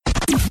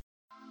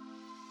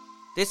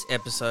This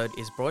episode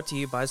is brought to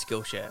you by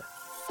Skillshare.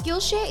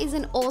 Skillshare is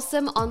an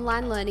awesome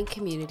online learning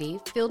community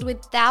filled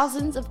with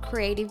thousands of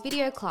creative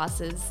video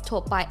classes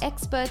taught by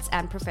experts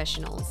and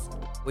professionals.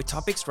 With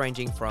topics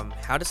ranging from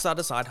how to start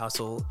a side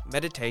hustle,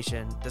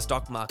 meditation, the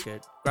stock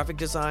market, graphic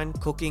design,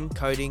 cooking,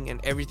 coding, and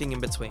everything in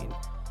between.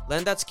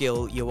 Learn that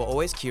skill you were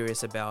always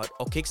curious about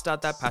or kickstart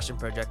that passion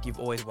project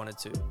you've always wanted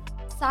to.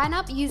 Sign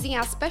up using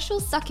our special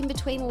Stuck in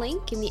Between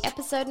link in the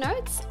episode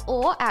notes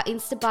or our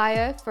Insta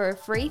bio for a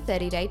free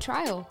 30-day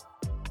trial.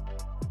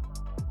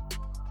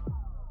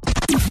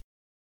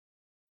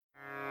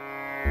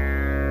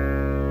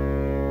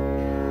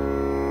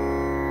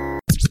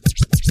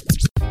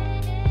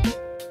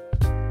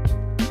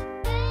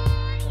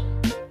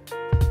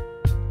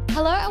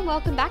 Hello and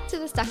welcome back to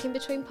the Stuck in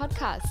Between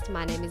podcast.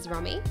 My name is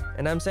Romy.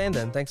 And I'm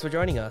Sandan. Thanks for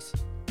joining us.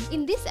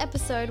 In this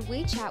episode,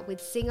 we chat with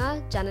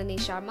singer Janani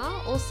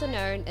Sharma, also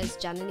known as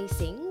Janani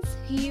Sings,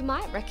 who you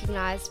might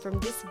recognise from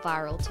this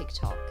viral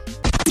TikTok.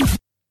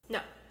 No,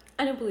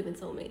 I don't believe in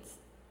soulmates.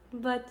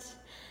 But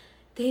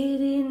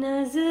तेरी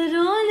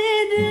नजरों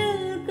ने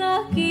दिल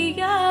का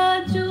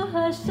किया जो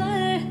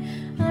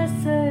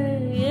असर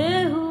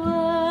ये हुआ.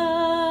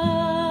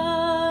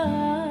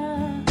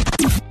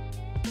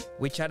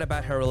 We chat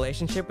about her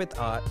relationship with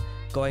art,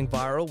 going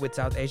viral with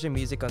South Asian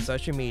music on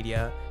social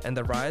media, and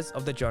the rise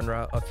of the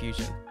genre of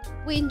fusion.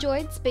 We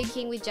enjoyed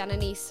speaking with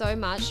Janani so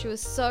much. She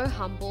was so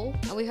humble,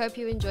 and we hope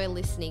you enjoy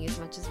listening as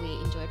much as we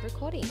enjoyed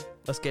recording.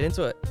 Let's get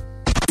into it.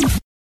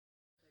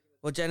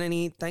 Well,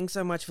 Janani, thanks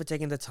so much for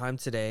taking the time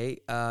today.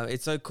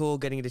 It's so cool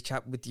getting to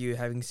chat with you,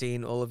 having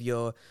seen all of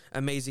your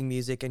amazing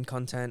music and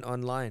content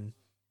online.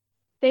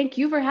 Thank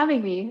you for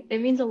having me.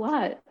 It means a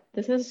lot.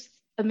 This is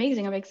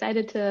amazing. I'm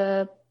excited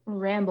to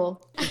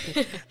ramble.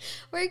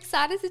 We're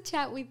excited to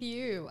chat with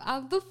you.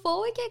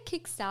 Before we get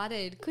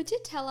kick-started, could you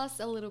tell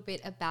us a little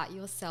bit about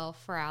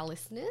yourself for our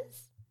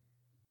listeners?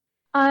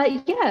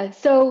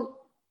 So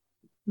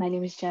my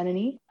name is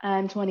Janani.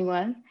 I'm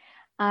 21.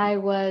 I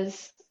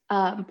was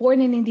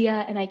born in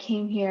India and I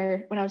came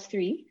here when I was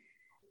 3.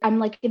 I'm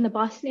like in the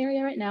Boston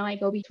area right now. I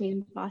go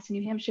between Boston,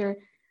 New Hampshire,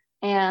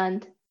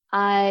 and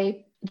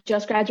I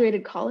just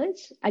graduated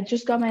college. I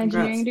just got my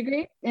engineering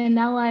degree, and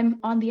now I'm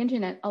on the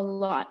internet a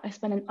lot. I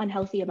spend an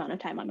unhealthy amount of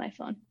time on my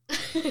phone.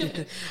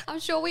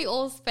 I'm sure we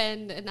all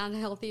spend an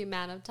unhealthy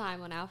amount of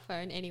time on our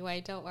phone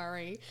anyway, don't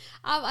worry.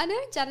 I know,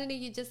 Janani,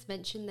 you just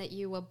mentioned that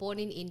you were born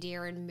in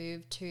India and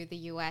moved to the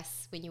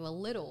US when you were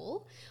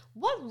little.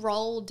 What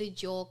role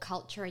did your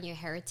culture and your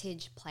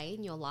heritage play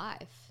in your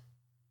life?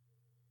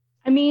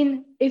 I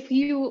mean, if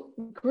you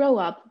grow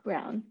up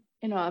brown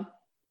in a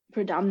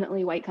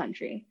predominantly white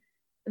country,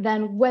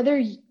 then whether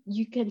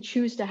you can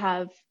choose to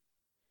have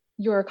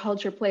your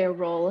culture play a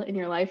role in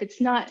your life, it's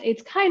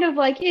kind of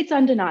like, it's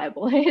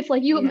undeniable. It's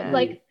like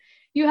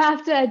you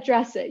have to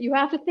address it. You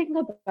have to think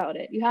about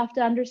it. You have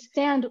to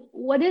understand,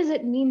 what does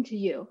it mean to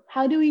you?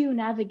 How do you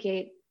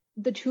navigate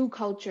the two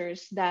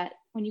cultures that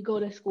when you go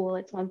to school,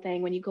 it's one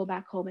thing, when you go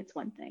back home, it's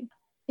one thing?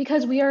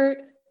 Because we are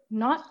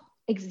not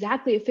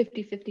exactly a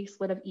 50-50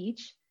 split of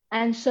each.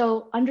 And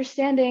so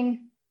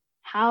understanding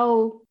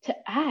how to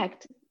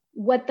act,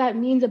 what that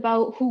means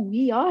about who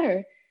we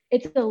are,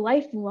 it's a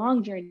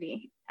lifelong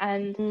journey.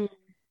 And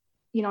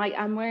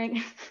I'm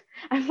wearing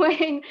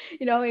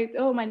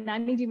my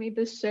Nani made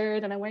this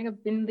shirt, and I'm wearing a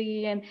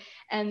bindi,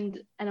 and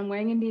I'm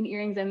wearing Indian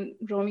earrings. And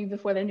Romy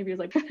before the interview was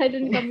like, I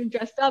didn't come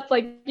dressed up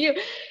like you.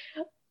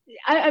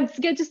 I'm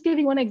just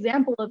giving one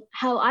example of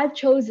how I've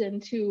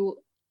chosen to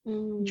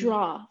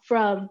draw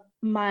from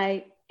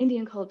my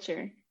Indian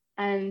culture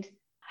and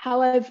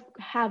how I've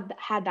had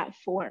that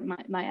form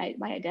my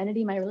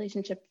identity, my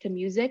relationship to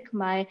music,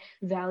 my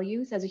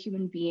values as a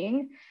human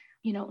being,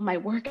 my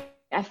work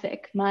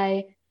ethic,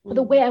 the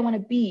way I want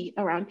to be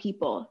around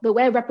people, the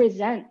way I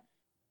represent,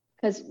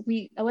 because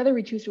whether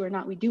we choose to or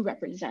not, we do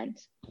represent,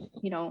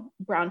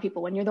 brown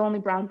people. When you're the only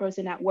brown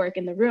person at work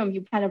in the room,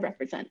 you kind of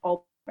represent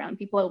all brown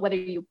people, whether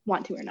you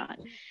want to or not.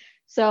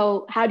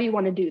 So how do you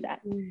want to do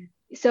that?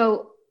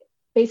 So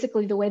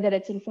basically the way that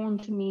it's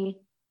informed to me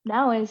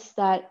now is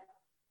that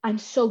I'm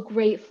so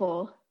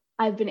grateful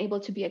I've been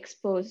able to be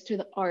exposed to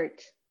the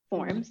art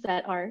forms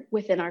that are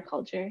within our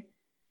culture.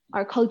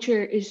 Our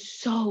culture is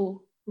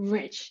so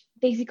rich.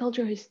 Desi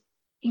culture is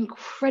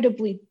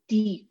incredibly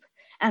deep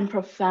and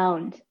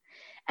profound.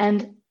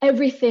 And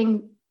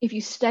everything, if you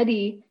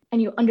study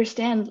and you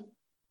understand,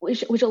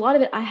 which a lot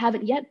of it I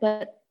haven't yet,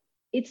 but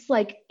it's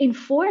like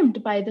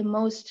informed by the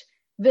most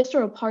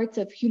visceral parts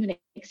of human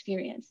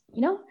experience,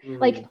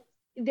 Like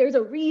there's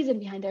a reason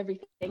behind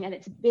everything, and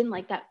it's been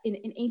like that in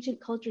ancient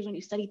cultures. When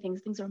you study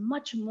things are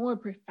much more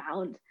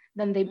profound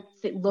than they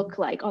look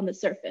like on the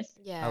surface.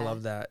 Yeah, I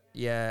love that.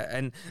 Yeah,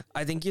 and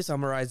I think you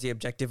summarized the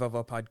objective of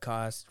our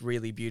podcast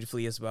really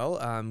beautifully as well.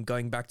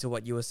 Going back to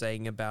what you were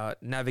saying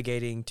about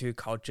navigating two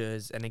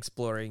cultures and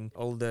exploring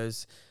all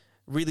those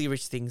really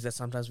rich things that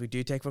sometimes we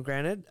do take for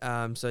granted.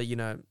 So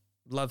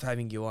love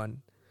having you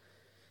on.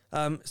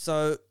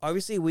 So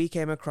obviously we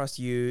came across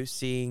you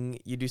seeing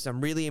you do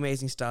some really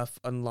amazing stuff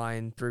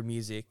online through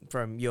music,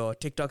 from your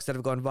TikToks that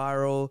have gone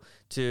viral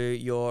to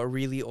your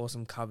really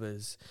awesome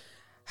covers.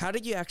 How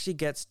did you actually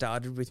get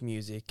started with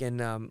music,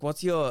 and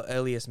what's your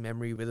earliest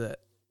memory with it?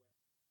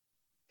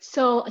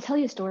 So I'll tell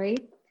you a story.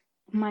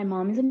 My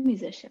mom is a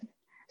musician.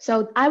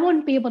 So I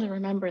won't be able to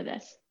remember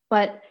this,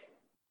 but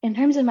in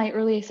terms of my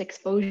earliest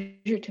exposure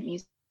to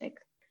music,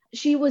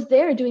 she was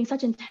there doing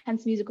such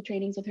intense musical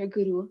trainings with her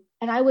guru,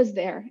 and I was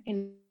there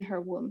in her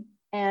womb.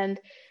 And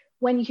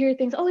when you hear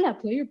things, oh yeah,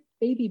 play your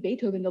baby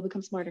Beethoven, they'll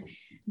become smarter.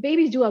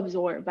 Babies do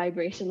absorb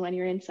vibration when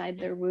you're inside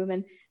their womb.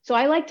 And so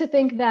I like to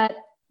think that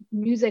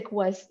music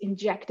was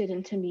injected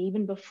into me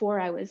even before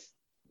I was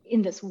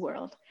in this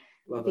world.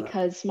 Love that.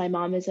 Because my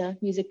mom is a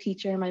music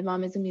teacher, my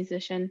mom is a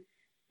musician,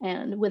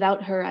 and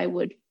without her,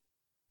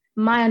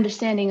 my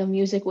understanding of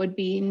music would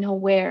be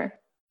nowhere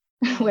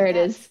where it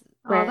is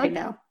right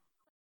now.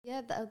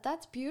 Yeah,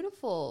 that's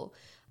beautiful.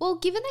 Well,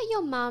 given that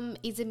your mum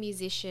is a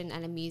musician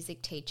and a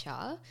music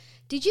teacher,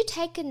 did you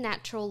take a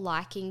natural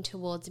liking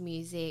towards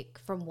music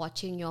from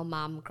watching your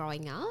mum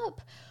growing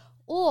up?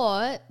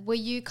 Or were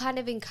you kind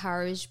of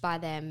encouraged by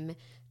them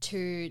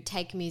to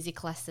take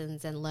music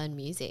lessons and learn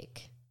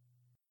music?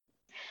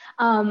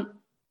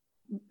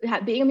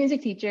 Being a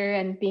music teacher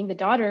and being the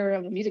daughter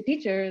of a music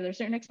teacher, there's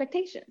certain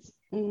expectations.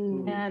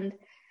 And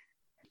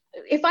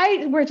if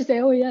I were to say,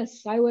 oh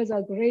yes, I was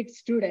a great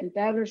student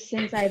ever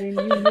since I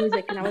knew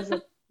music and I was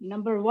a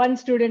number one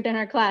student in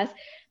our class,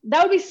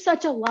 that would be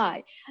such a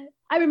lie.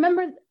 I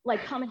remember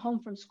like coming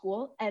home from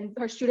school and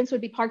her students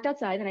would be parked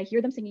outside and I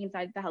hear them singing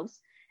inside the house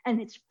and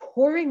it's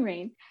pouring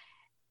rain.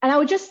 And I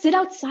would just sit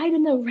outside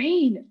in the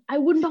rain. I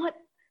would not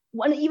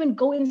want to even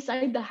go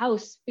inside the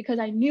house because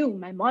I knew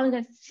my mom was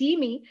going to see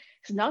me.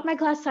 It's not my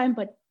class time,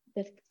 but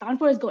the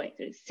Tanpur is going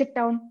to sit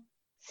down,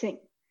 sing.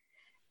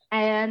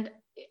 And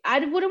I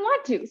wouldn't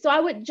want to. So I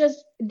would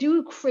just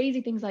do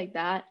crazy things like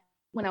that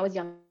when I was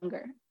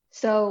younger.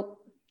 So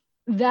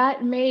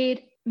that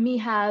made me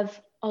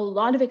have a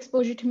lot of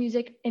exposure to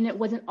music, and it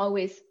wasn't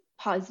always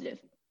positive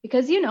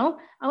because,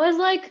 I was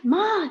like,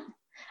 Mom,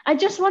 I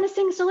just want to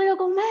sing Selena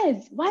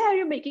Gomez. Why are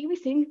you making me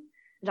sing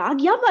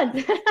Rag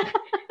Yaman?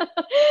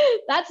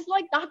 That's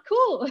like not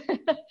cool.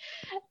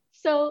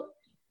 So,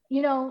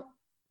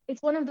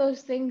 it's one of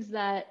those things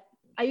that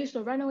I used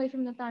to run away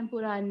from the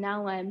Tanpura, and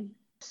now I'm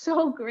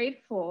so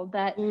grateful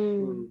that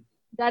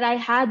that I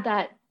had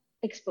that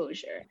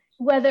exposure.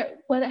 Whether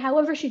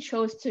however she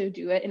chose to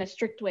do it in a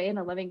strict way, in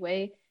a loving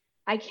way,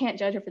 I can't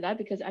judge her for that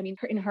because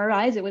in her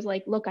eyes it was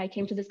like, look, I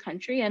came to this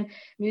country and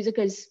music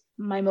is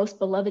my most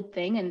beloved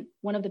thing and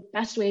one of the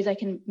best ways I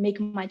can make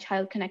my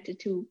child connected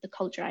to the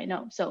culture I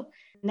know. So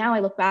now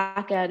I look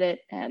back at it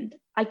and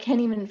I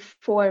can't even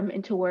form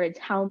into words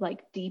how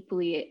like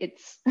deeply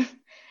it's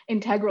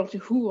integral to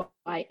who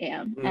I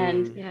am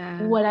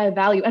and what I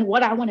value and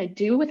what I want to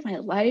do with my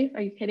life.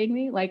 Are you kidding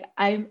me? Like,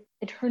 I'm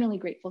eternally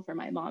grateful for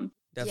my mom.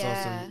 That's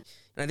awesome.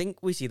 And I think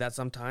we see that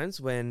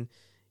sometimes when,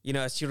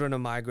 as children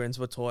of migrants,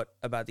 we're taught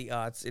about the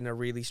arts in a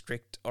really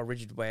strict or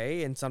rigid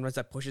way. And sometimes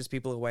that pushes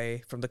people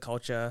away from the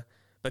culture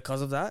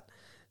because of that.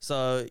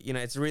 So,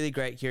 it's really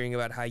great hearing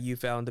about how you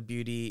found the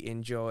beauty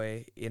and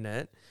joy in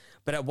it.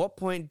 But at what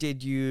point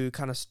did you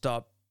kind of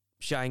stop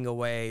shying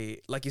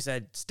away, like you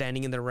said,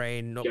 standing in the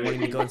rain, not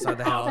wanting to go inside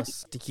the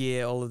house to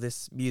hear all of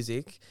this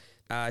music,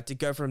 to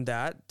go from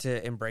that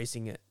to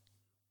embracing it?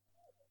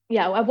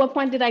 Yeah, at what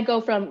point did I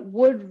go from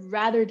would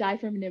rather die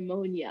from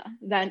pneumonia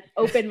than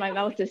open my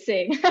mouth to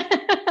sing?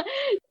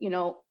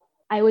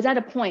 I was at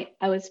a point,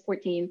 I was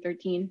 14,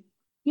 13,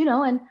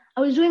 and I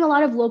was doing a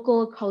lot of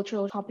local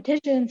cultural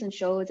competitions and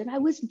shows, and I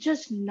was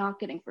just not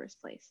getting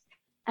first place.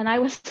 And I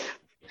was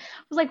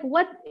like,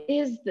 what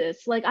is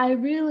this? Like,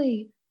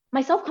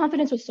 my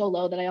self-confidence was so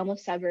low that I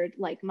almost severed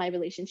like my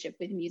relationship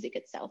with music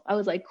itself. I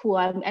was like, cool,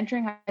 I'm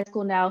entering high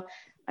school now.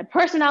 My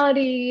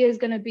personality is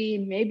going to be,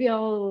 maybe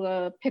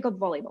I'll pick up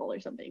volleyball or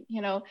something,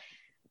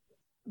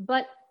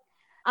 But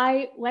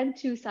I went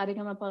to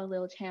Saregama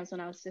Little Champs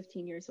when I was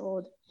 15 years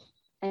old.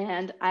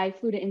 And I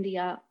flew to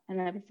India and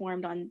I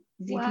performed on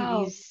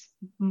ZTV's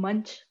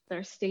Munch,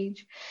 their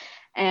stage.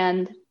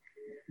 And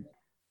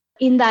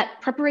in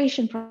that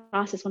preparation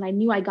process, when I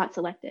knew I got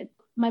selected,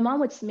 my mom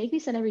would make me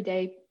sit every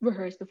day,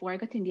 rehearse before I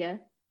got to India.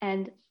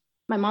 And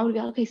my mom would be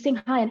like, okay, sing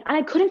high. And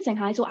I couldn't sing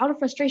high. So out of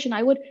frustration,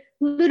 I would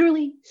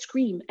literally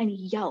scream and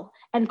yell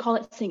and call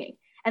it singing.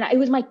 And it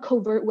was my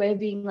covert way of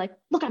being like,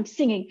 look, I'm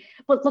singing,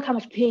 but look how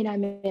much pain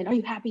I'm in. Are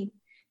you happy?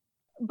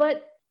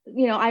 But,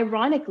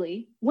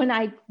 ironically, when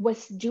I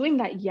was doing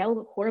that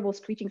horrible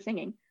screeching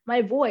singing,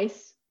 my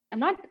voice, I'm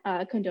not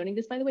condoning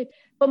this, by the way,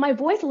 but my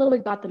voice a little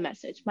bit got the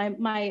message.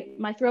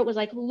 My throat was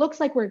like, looks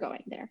like we're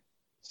going there.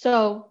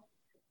 So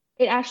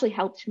it actually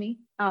helped me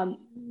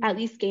at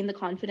least gain the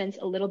confidence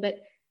a little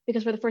bit,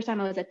 because for the first time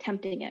I was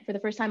attempting it. For the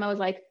first time I was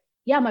like,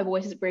 yeah, my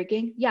voice is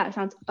breaking. Yeah, it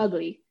sounds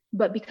ugly.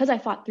 But because I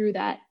fought through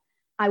that,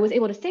 I was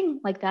able to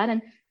sing like that.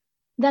 And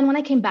then when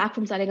I came back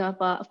from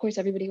Saregama, of course,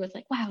 everybody was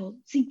like, wow,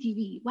 Sing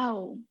TV,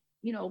 wow,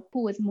 who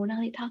was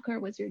Monali Thakur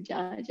was your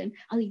judge and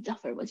Ali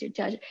Zafar was your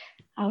judge.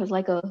 I was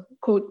like a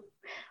quote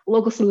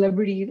local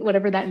celebrity,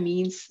 whatever that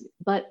means.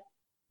 But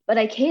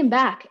I came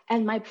back,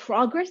 and my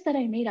progress that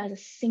I made as a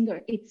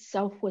singer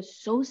itself was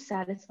so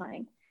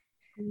satisfying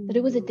that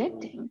it was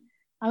addicting.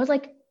 I was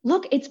like,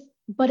 look, it's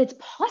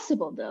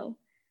possible though.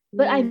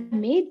 But I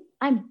made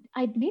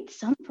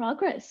some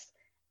progress.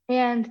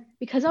 And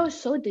because I was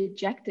so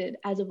dejected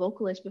as a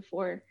vocalist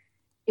before,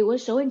 it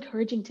was so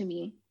encouraging to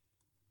me.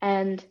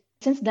 And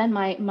since then,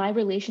 my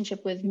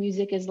relationship with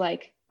music is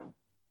like,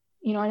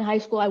 in high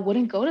school, I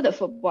wouldn't go to the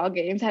football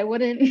games. I'd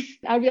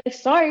be like,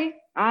 sorry,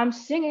 I'm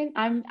singing.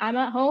 I'm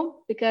at home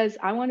because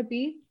I want to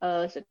be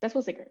a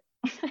successful singer.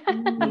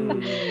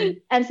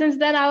 And since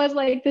then, I was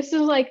like, this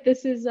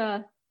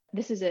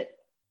is it.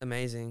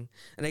 Amazing.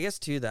 And I guess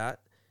to that,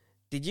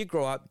 did you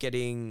grow up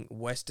getting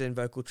Western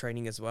vocal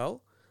training as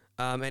well?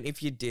 And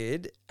if you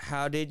did,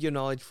 how did your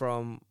knowledge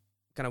from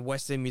kind of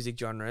Western music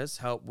genres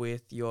help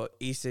with your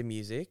Eastern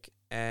music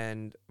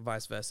and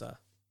vice versa?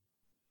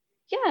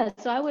 Yeah,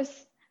 so I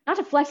was, not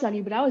to flex on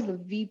you, but I was the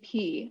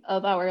VP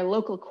of our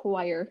local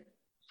choir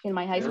in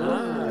my high school.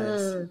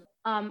 Nice.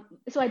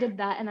 So I did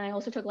that, and I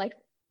also took like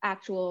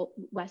actual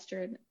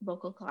Western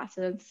vocal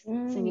classes,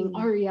 singing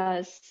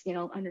arias,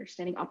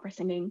 understanding opera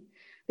singing,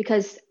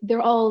 because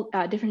they're all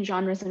different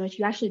genres in which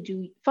you actually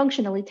do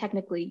functionally,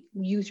 technically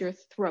use your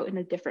throat in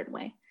a different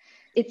way.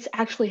 It's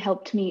actually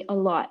helped me a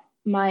lot.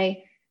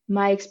 My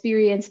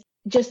experience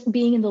just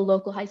being in the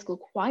local high school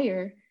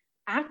choir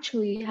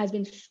actually has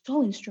been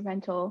so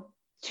instrumental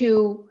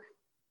to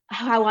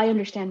how I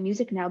understand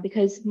music now,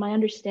 because my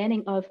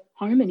understanding of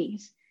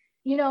harmonies,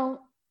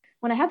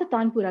 when I have the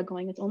Tanpura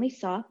going, it's only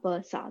sa,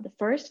 ba, sa, the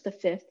first, the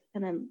fifth,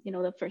 and then,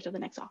 the first of the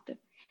next octave.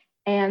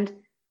 And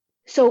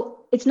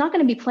so it's not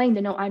going to be playing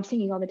the note I'm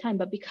singing all the time,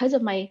 but because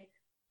of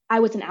I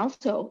was an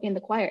alto in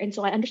the choir. And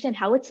so I understand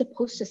how it's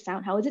supposed to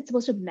sound. How is it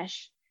supposed to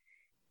mesh?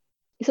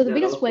 So the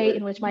biggest way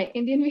in which my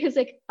Indian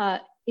music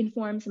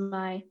informs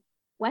my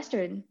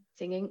Western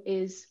singing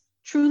is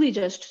truly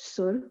just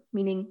sur,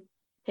 meaning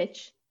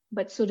pitch,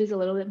 but sur is a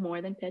little bit more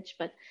than pitch,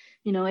 but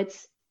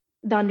it's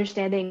the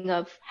understanding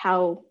of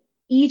how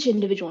each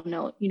individual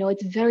note,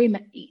 it's very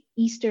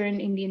Eastern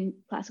Indian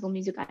classical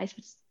music. I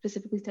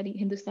specifically study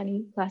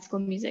Hindustani classical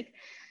music.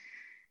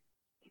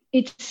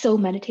 It's so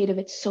meditative,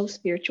 it's so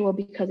spiritual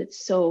because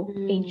it's so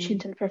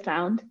ancient and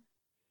profound.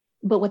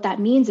 But what that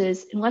means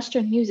is in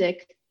Western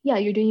music, yeah,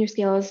 you're doing your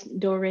scales,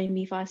 do, re,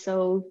 mi, fa,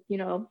 so,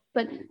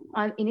 but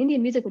in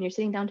Indian music, when you're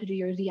sitting down to do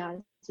your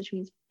riyaz, which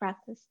means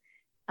practice,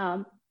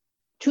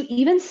 to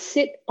even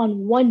sit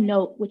on one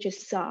note, which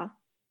is sa,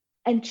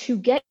 and to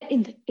get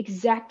in the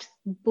exact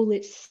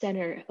bullet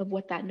center of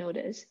what that note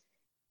is,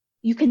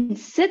 you can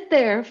sit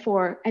there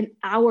for an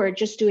hour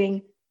just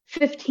doing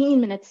 15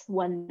 minutes,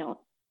 one note,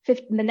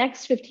 the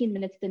next 15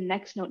 minutes, the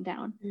next note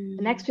down,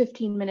 the next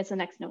 15 minutes, the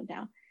next note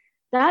down.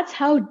 That's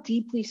how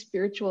deeply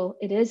spiritual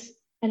it is,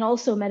 and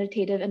also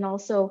meditative, and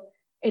also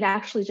it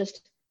actually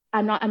just,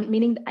 I'm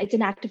meaning it's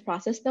an active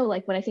process though.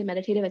 Like when I say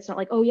meditative, it's not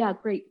like, oh yeah,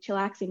 great,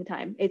 chillaxing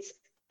time. It's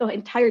the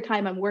entire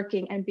time I'm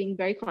working and being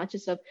very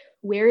conscious of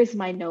where is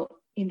my note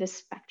in this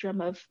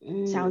spectrum of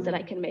sounds that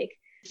I can make.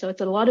 So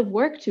it's a lot of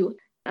work to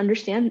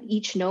understand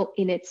each note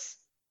in its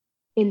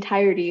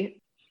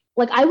entirety.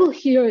 Like I will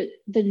hear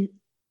the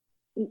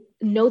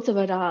notes of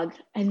a rag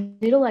and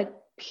it'll like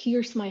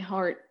pierce my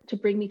heart to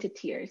bring me to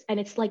tears. And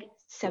it's like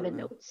 7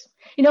 notes,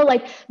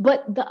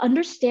 but the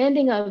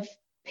understanding of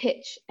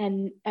pitch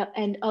and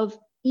of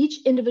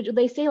each individual,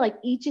 they say like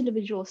each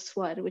individual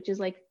swad, which is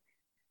like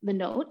the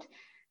note,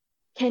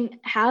 can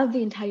have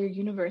the entire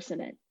universe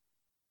in it.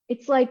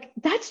 It's like,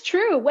 that's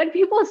true. When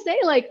people say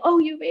like, oh,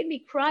 you made me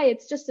cry,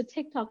 it's just a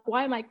TikTok,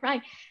 why am I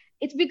crying?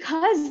 It's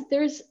because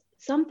there's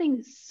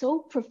something so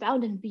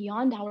profound and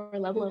beyond our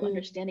level of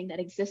understanding that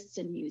exists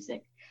in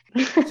music.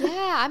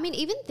 Yeah, I mean,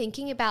 even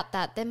thinking about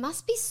that, there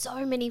must be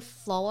so many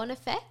flow-on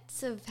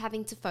effects of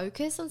having to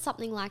focus on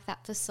something like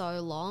that for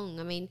so long.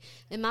 I mean,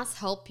 it must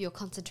help your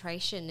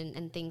concentration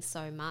and things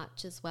so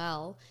much as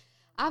well.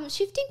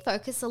 Shifting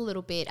focus a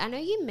little bit, I know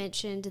you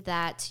mentioned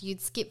that you'd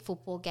skip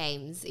football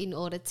games in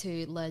order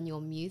to learn your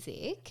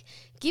music.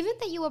 Given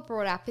that you were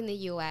brought up in the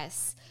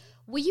US,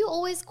 were you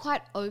always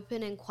quite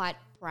open and quite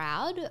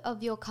proud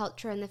of your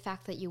culture and the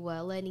fact that you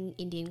were learning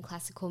Indian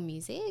classical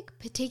music,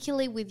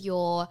 particularly with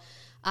your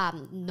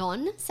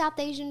non-South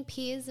Asian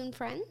peers and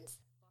friends?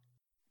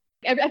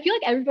 I feel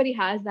like everybody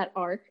has that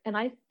arc, and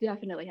I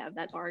definitely have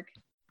that arc.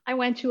 I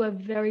went to a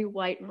very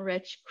white,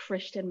 rich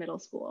Christian middle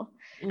school,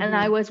 and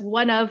I was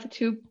one of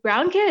 2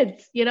 brown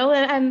kids,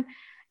 and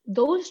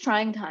those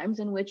trying times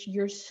in which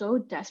you're so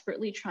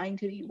desperately trying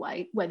to be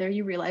white, whether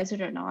you realize it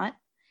or not,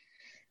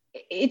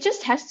 it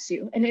just tests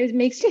you, and it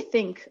makes you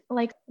think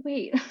like,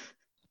 wait,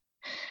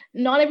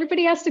 not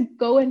everybody has to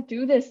go and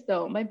do this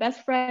though. My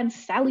best friend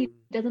Sally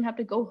doesn't have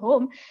to go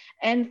home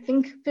and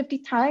think 50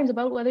 times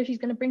about whether she's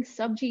going to bring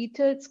sabji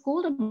to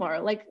school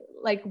tomorrow,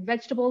 like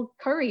vegetable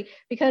curry,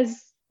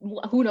 because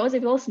who knows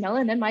if it'll smell,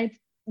 and then my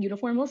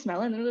uniform will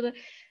smell.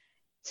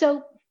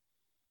 So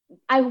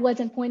I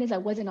wasn't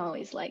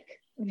always like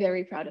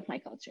very proud of my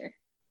culture.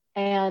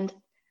 And,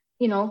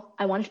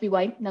 I wanted to be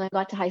white. And then I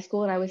got to high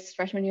school and I was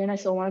freshman year and I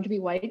still wanted to be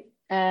white.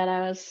 And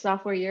I was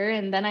sophomore year.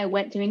 And then I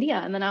went to India.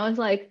 And then I was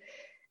like,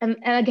 and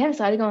again,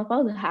 Saigon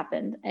Falls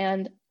happened.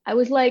 And I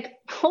was like,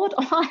 hold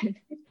on.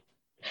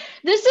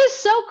 This is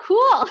so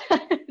cool.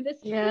 This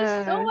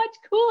is so much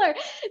cooler.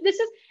 This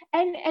is,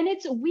 and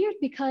it's weird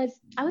because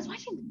I was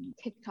watching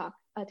TikTok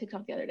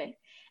the other day.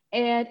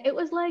 And it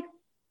was like,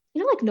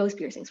 like nose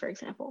piercings, for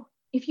example.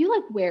 If you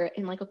like wear it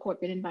in like a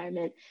corporate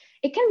environment,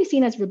 it can be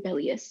seen as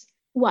rebellious.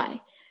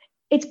 Why?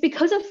 It's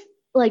because of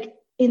like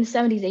in the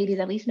 70s, 80s,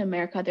 at least in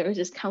America, there was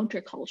this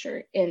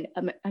counterculture in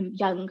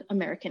young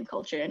American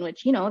culture in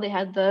which, they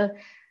had the,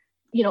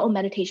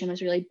 meditation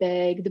was really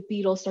big. The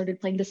Beatles started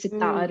playing the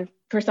sitar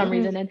for some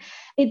reason. And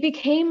it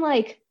became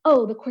like,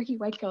 oh, the quirky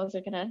white girls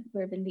are going to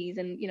wear bindis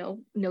and,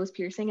 nose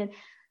piercing. And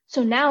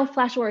so now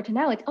flash forward to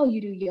now, it's, oh,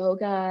 you do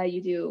yoga,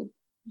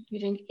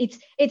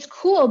 it's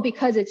cool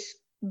because it's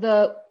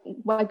the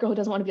white girl who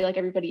doesn't want to be like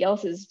everybody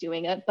else is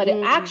doing it, but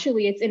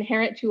it's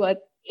inherent to an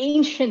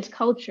ancient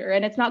culture,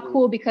 and it's not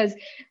cool because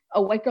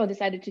a white girl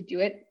decided to do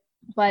it,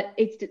 but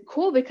it's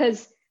cool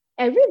because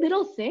every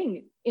little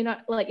thing in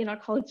our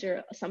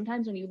culture,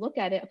 sometimes when you look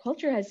at it, a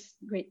culture has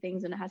great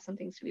things and it has some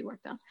things to be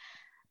worked on.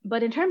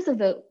 But in terms of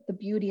the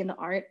beauty and the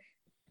art,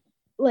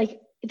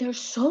 like there's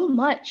so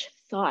much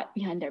thought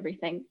behind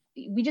everything.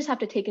 We just have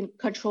to take in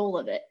control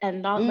of it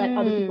and not let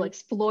other people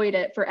exploit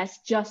it for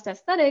just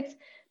aesthetics,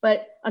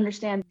 but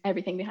understand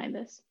everything behind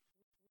this.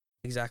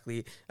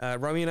 Exactly.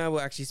 Romy and I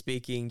were actually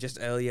speaking just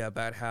earlier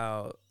about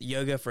how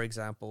yoga, for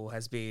example,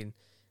 has been,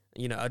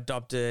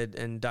 adopted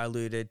and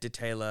diluted to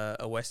tailor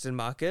a Western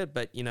market,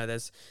 but,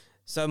 there's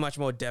so much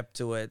more depth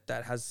to it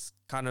that has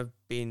kind of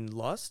been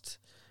lost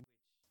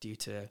due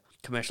to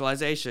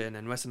commercialization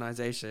and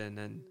Westernization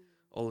and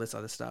all this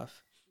other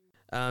stuff.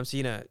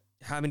 So,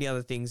 how many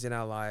other things in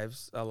our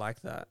lives are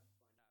like that?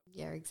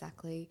 Yeah,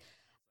 exactly.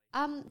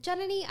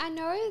 Janani, I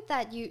know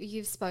that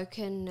you've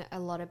spoken a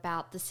lot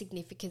about the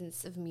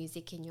significance of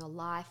music in your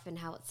life and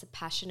how it's a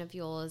passion of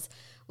yours,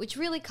 which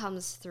really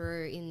comes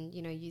through in,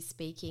 you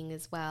speaking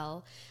as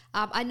well.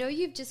 I know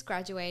you've just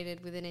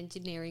graduated with an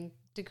engineering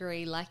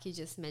degree, like you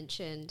just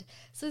mentioned.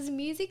 So is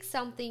music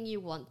something you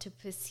want to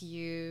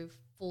pursue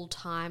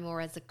full-time or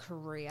as a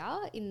career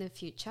in the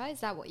future? Is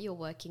that what you're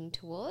working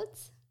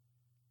towards?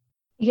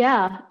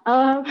 Yeah.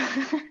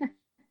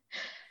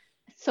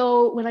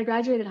 So when I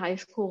graduated high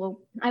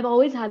school, I've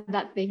always had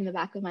that thing in the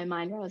back of my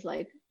mind where I was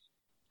like,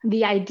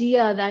 the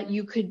idea that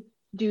you could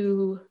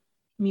do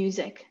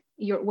music,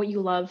 what you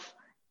love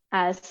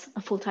as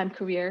a full-time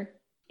career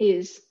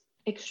is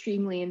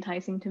extremely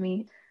enticing to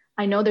me.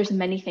 I know there's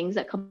many things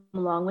that come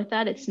along with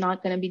that. It's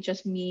not going to be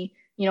just me.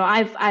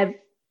 I've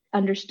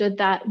understood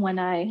that when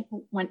I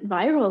went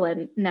viral,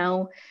 and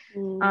now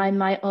I'm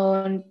my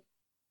own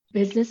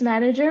business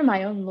manager,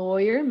 my own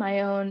lawyer,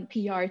 my own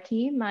PR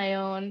team,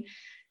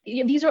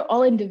 these are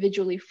all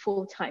individually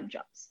full-time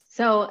jobs.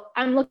 So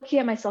I'm looking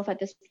at myself at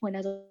this point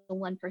as a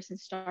one-person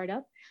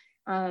startup.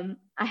 I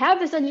have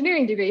this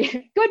engineering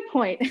degree. Good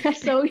point.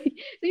 So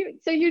you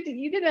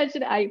did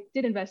mention I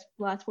did invest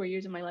the last 4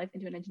 years of my life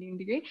into an engineering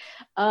degree.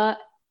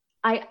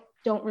 I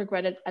don't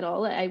regret it at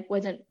all. I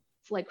wasn't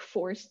like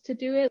forced to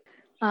do it.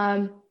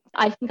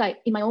 I think I,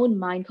 in my own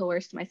mind,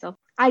 coerced myself.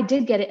 I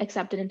did get it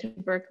accepted into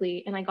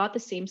Berkeley, and I got the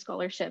same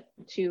scholarship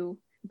to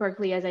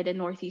Berkeley as I did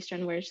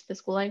Northeastern, which the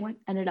school I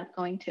ended up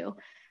going to.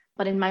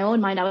 But in my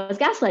own mind, I was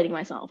gaslighting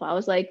myself. I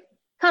was like,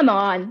 come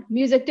on,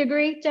 music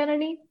degree,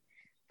 Janani?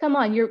 Come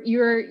on,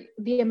 you're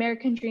the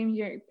American dream.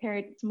 Your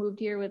parents moved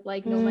here with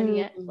like no money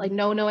yet, like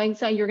no knowing.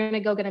 So you're going to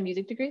go get a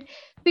music degree?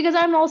 Because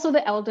I'm also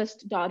the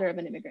eldest daughter of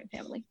an immigrant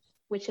family,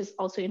 which has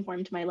also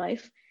informed my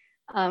life.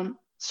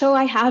 So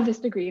I have this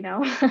degree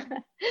now.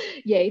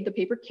 Yay, the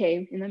paper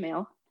came in the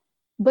mail.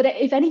 But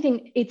if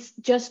anything, it's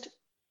just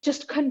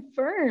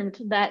confirmed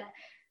that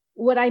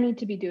what I need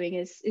to be doing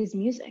is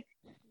music.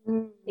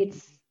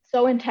 It's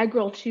so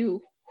integral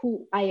to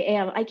who I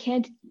am. I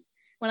can't,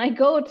 when I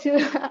go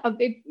to a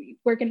big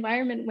work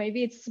environment,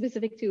 maybe it's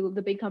specific to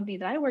the big company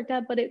that I worked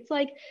at, but it's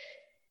like,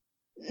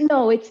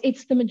 no,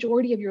 it's the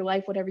majority of your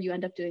life, whatever you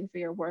end up doing for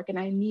your work. And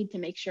I need to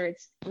make sure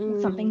it's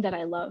something that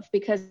I love,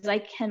 because I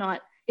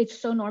cannot, it's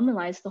so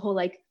normalized, the whole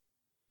like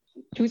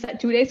 2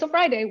 days till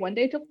Friday, 1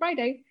 day till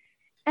Friday.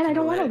 And I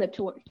don't want to live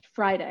towards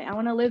Friday. I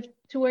want to live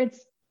towards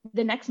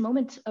the next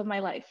moment of my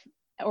life,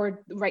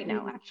 or right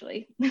now,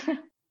 actually.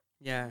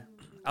 Yeah,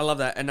 I love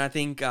that. And I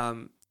think,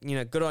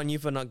 good on you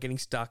for not getting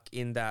stuck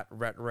in that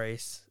rat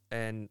race.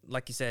 And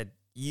like you said,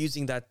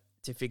 using that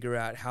to figure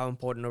out how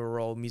important of a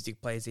role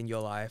music plays in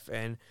your life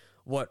and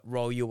what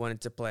role you wanted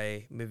to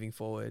play moving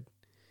forward.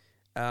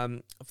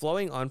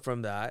 Flowing on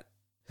from that,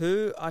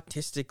 who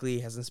artistically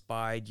has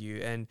inspired you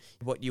and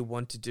what you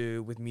want to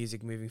do with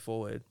music moving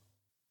forward?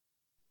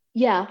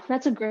 Yeah,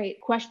 that's a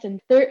great question.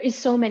 There is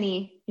so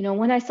many,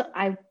 when I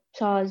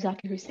saw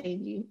Zakir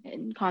Hussain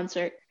in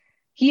concert,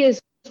 he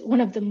is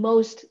one of the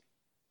most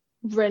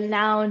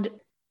renowned,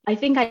 I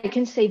think I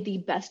can say the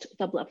best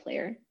tabla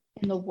player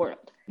in the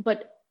world.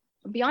 But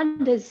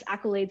beyond his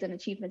accolades and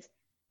achievements,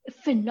 a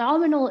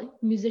phenomenal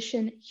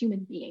musician,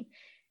 human being.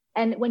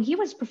 And when he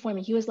was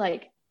performing, he was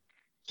like,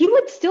 he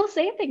would still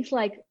say things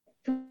like,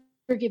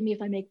 forgive me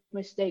if I make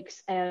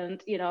mistakes,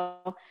 and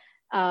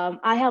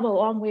I have a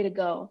long way to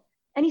go.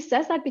 And he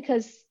says that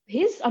because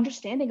his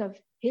understanding of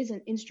his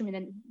instrument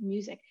and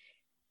music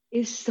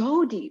is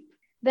so deep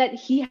that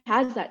he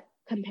has that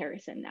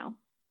comparison now,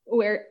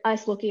 where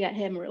us looking at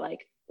him, we're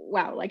like,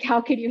 wow, like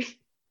how could you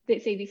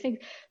say these things?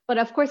 But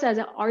of course, as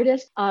an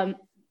artist,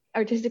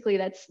 artistically,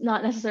 that's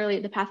not necessarily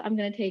the path I'm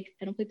going to take.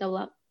 I don't pick that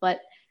up, but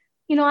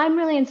I'm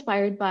really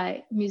inspired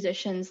by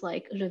musicians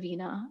like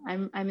Ravina.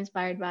 I'm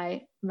inspired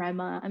by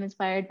Rema. I'm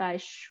inspired by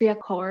Shreya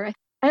Kaur.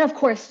 And of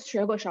course,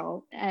 Shreya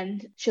Ghoshal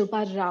and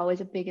Shilpa Rao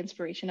is a big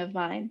inspiration of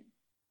mine.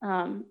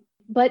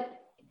 But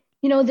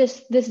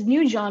this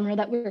new genre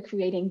that we're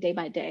creating day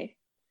by day,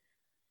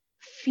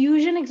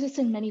 fusion exists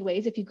in many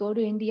ways. If you go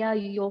to India,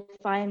 you'll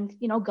find,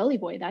 Gully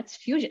Boy, that's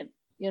fusion,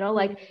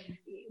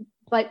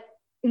 but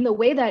in the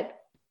way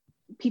that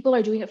people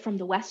are doing it from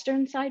the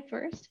Western side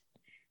first,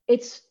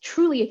 it's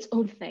truly its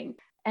own thing.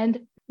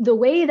 And the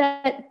way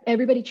that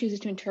everybody chooses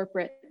to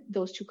interpret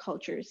those two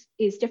cultures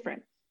is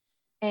different.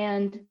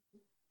 And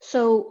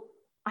so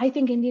I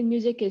think Indian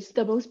music is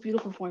the most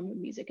beautiful form of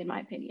music, in my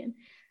opinion.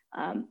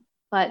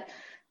 But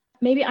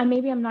maybe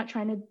I'm not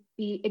trying to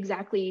be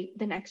exactly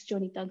the next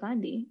Jonita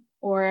Gandhi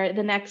or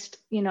the next,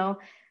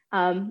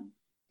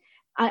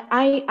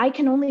 I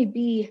can only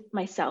be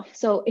myself.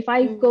 So if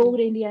I go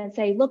to India and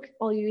say, look,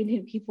 all you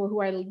Indian people who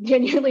are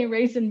genuinely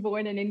raised and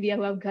born in India,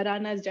 who have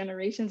gharanas,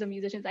 generations of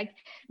musicians,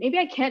 maybe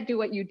I can't do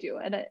what you do.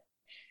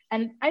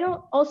 And I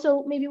don't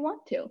also maybe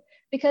want to,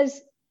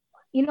 because,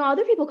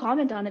 other people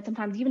comment on it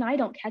sometimes, even I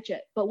don't catch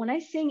it. But when I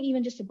sing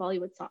even just a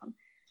Bollywood song,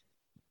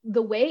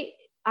 the way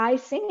I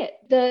sing it,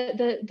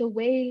 the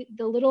way,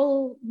 the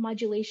little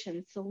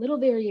modulations, the little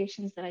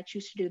variations that I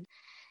choose to do,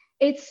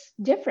 it's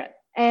different.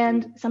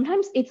 And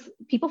sometimes it's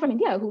people from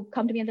India who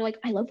come to me and they're like,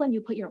 I love when you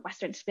put your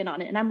Western spin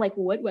on it. And I'm like,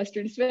 what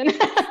Western spin?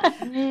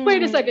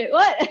 Wait a second,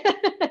 what?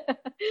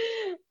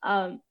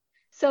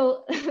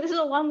 So this is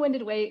a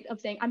long-winded way of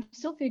saying I'm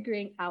still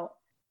figuring out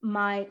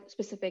my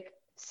specific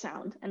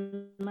sound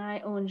and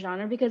my own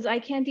genre, because I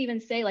can't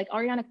even say, like,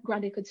 Ariana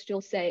Grande could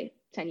still say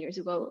 10 years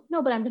ago,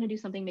 no, but I'm going to do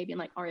something maybe in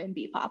like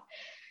R&B pop.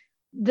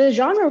 The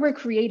genre we're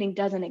creating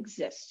doesn't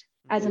exist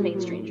as a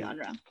mainstream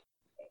genre,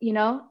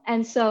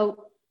 And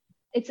so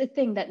it's a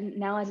thing that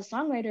now as a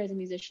songwriter, as a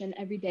musician,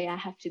 every day I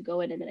have to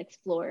go in and then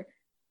explore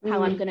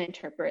how I'm going to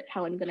interpret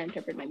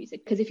my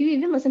music. Because if you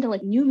even listen to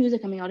like new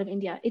music coming out of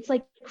India, it's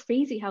like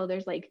crazy how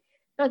there's like,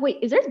 wait,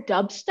 is there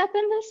dubstep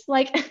in this?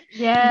 Like,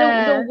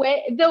 yeah,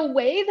 the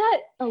way that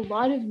a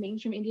lot of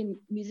mainstream Indian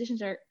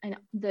musicians are, and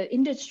the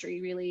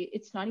industry really,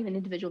 it's not even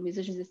individual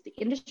musicians, it's the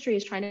industry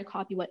is trying to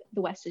copy what the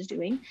West is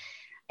doing.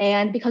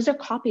 And because they're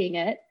copying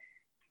it,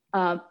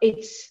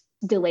 it's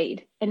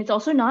delayed. And it's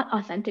also not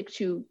authentic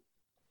to,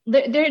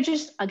 they're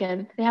just,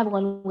 again, they have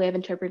one way of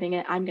interpreting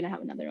it. I'm going to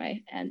have another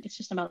way. And it's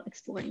just about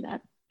exploring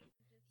that.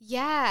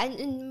 Yeah,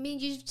 and I mean,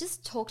 you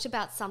just talked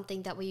about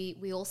something that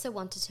we also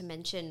wanted to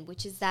mention,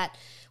 which is that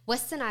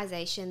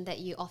westernization that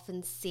you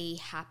often see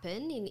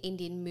happen in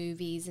Indian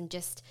movies and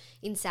just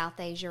in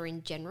South Asia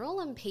in general,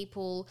 and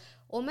people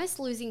almost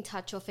losing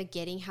touch or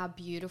forgetting how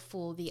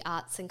beautiful the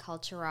arts and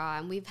culture are.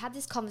 And we've had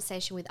this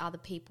conversation with other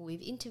people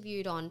we've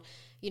interviewed on,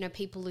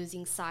 people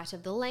losing sight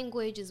of the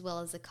language as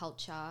well as the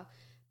culture.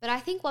 But I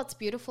think what's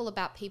beautiful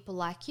about people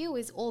like you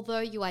is,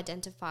 although you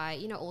identify,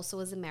 also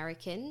as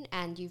American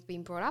and you've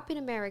been brought up in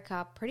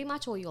America pretty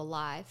much all your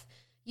life,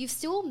 you've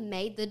still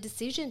made the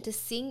decision to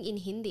sing in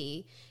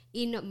Hindi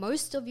in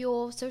most of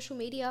your social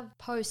media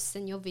posts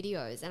and your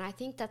videos. And I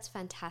think that's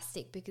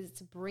fantastic because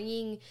it's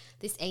bringing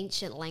this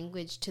ancient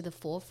language to the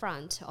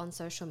forefront on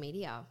social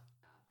media.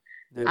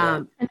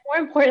 And more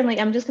importantly,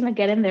 I'm just going to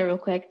get in there real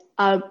quick.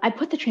 I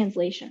put the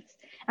translations.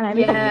 And I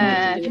make a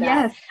point to do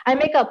that. Yes. I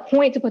make a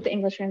point to put the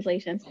English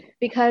translations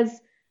because,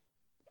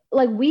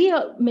 like, we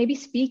maybe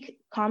speak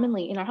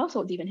commonly in our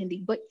households, even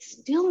Hindi, but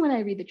still when I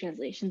read the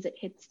translations, it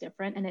hits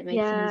different and it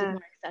makes the music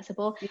more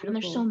accessible. Beautiful.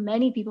 And there's so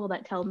many people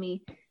that tell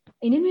me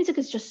Indian music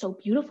is just so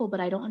beautiful,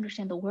 but I don't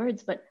understand the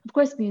words. But of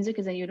course, music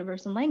is a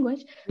universal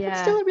language, but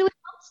still it really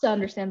helps to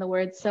understand the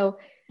words. So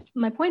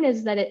my point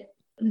is that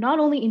not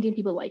only Indian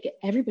people like it,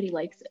 everybody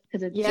likes it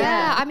because it's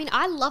I mean,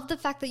 I love the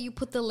fact that you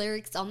put the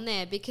lyrics on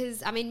there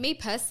because, I mean, me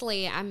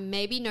personally, I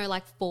maybe know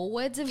like 4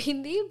 words of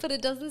Hindi, but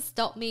it doesn't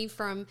stop me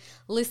from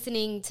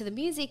listening to the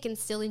music and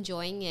still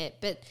enjoying it.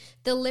 But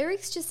the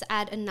lyrics just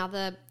add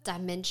another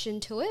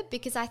dimension to it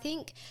because I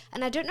think,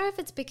 and I don't know if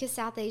it's because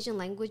South Asian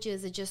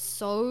languages are just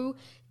so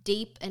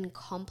deep and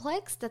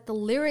complex that the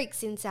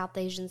lyrics in South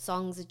Asian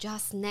songs are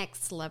just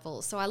next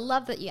level. So I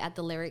love that you add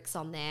the lyrics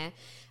on there.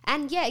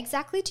 And yeah,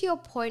 exactly to your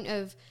point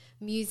of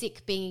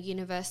music being a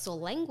universal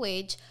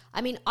language,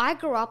 I mean, I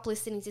grew up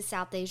listening to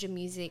South Asian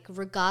music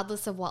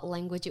regardless of what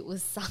language it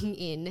was sung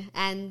in.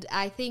 And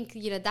I think,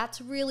 you know, that's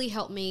really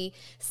helped me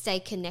stay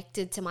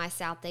connected to my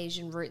South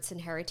Asian roots and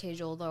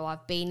heritage, although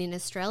I've been in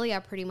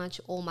Australia pretty much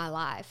all my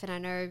life. And I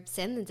know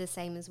Senlin's the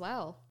same as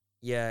well.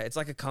 Yeah, it's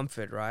like a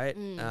comfort, right?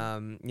 You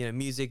know,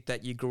 music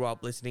that you grew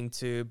up listening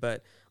to,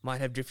 but might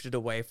have drifted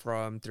away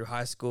from through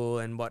high school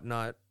and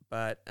whatnot.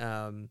 But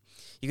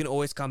you can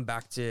always come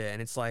back to it,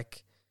 and it's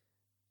like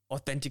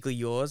authentically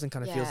yours and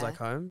kind of feels like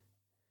home.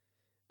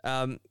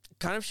 Kind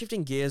of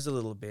shifting gears a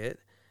little bit,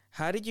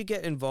 how did you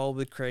get involved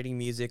with creating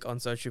music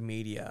on social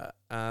media?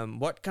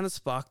 What kind of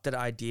sparked that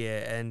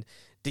idea, and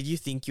did you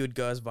think you would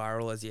go as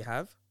viral as you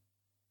have?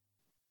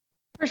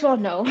 First of all,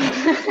 no.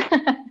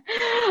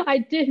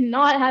 I did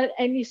not have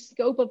any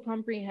scope of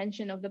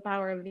comprehension of the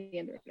power of the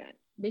internet,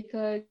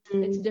 because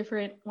it's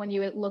different when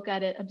you look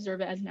at it, observe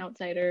it as an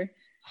outsider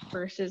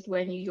versus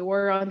when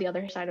you're on the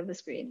other side of the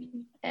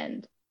screen.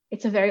 And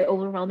it's a very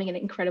overwhelming and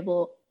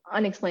incredible,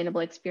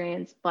 unexplainable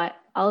experience. But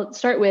I'll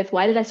start with,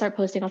 why did I start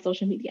posting on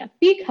social media?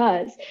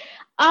 Because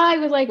I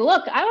was like,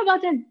 look, I'm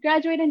about to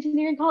graduate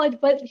engineering college,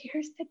 but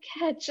here's the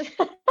catch.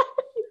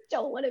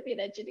 Don't want to be an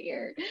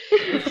engineer.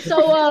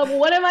 So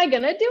what am I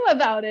gonna do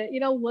about it? You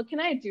know, what can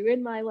I do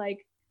in my,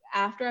 like,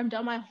 after I'm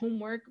done my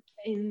homework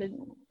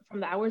from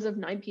the hours of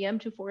 9 p.m.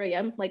 to 4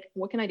 a.m. Like,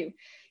 what can I do?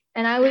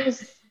 And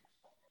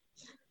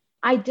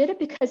I did it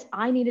because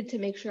I needed to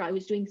make sure I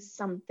was doing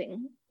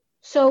something.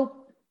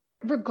 So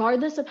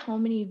regardless of how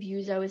many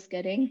views I was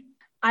getting,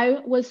 I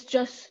was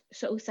just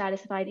so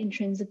satisfied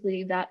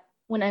intrinsically that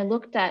when I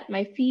looked at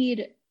my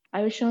feed,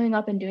 I was showing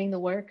up and doing the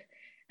work,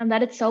 and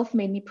that itself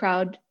made me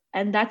proud.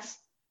 And that's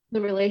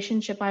the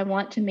relationship I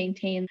want to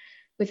maintain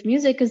with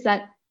music, is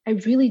that I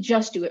really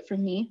just do it for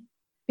me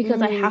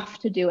because I have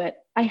to do it.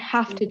 I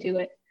have to do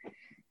it.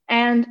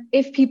 And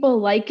if people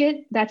like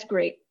it, that's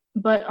great.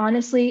 But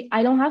honestly,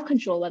 I don't have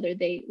control whether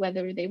they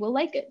will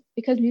like it,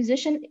 because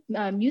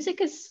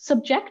music is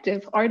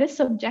subjective, art is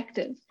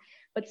subjective.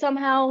 But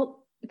somehow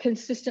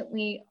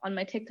consistently on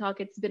my TikTok,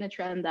 it's been a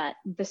trend that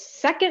the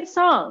second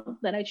song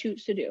that I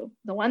choose to do,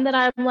 the one that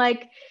I'm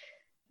like,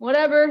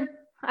 whatever,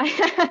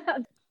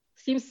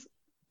 seems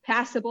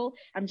passable,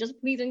 I'm just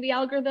pleasing the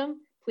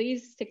algorithm.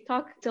 Please,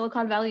 TikTok,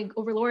 Silicon Valley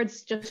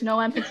overlords, just know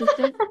I'm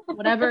consistent,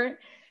 whatever.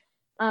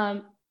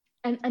 And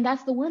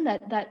that's the one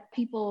that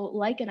people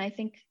like. And I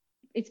think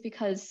it's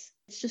because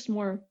it's just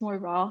more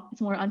raw.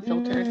 It's more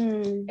unfiltered.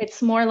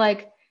 It's more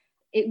like,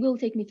 it will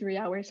take me 3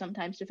 hours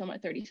sometimes to film a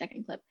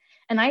 30-second clip.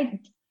 And I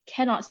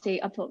cannot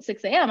stay up till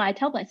 6 a.m. I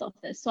tell myself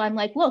this. So I'm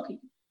like, look,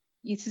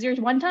 this is your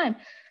one time.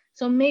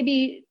 So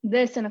maybe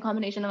this and a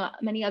combination of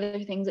many other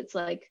things, it's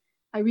like,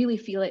 I really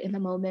feel it in the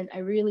moment. I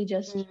really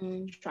just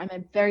try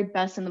my very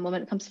best in the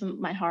moment. It comes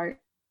from my heart.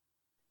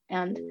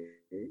 And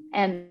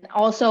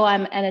also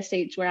I'm at a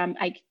stage where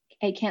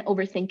I can't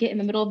overthink it in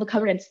the middle of the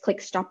cover and click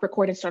stop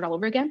record and start all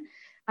over again.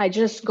 I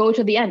just go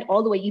to the end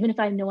all the way, even if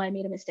I know I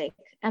made a mistake.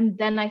 And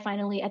then I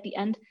finally, at the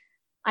end,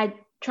 I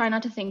try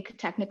not to think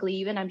technically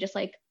even. I'm just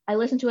like, I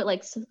listen to it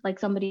like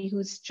somebody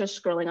who's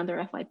just scrolling on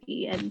their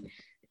FYP and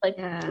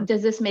like,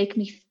 does this make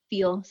me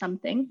feel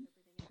something?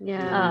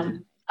 Yeah.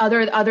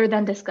 Other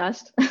than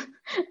disgust,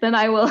 then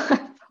I will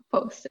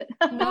post it.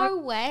 No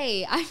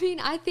way. I mean,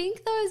 I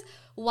think those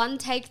one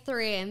take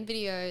 3am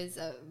videos,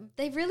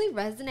 they really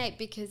resonate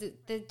because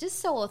they're just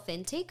so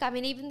authentic. I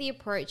mean, even the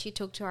approach you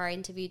took to our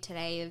interview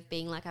today of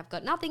being like, I've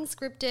got nothing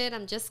scripted,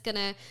 I'm just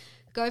gonna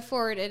go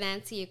for it and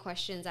answer your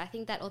questions. I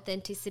think that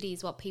authenticity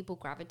is what people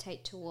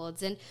gravitate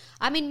towards. And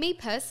I mean, me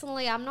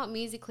personally, I'm not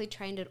musically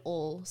trained at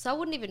all, so I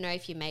wouldn't even know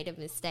if you made a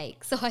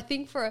mistake. So I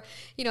think for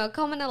a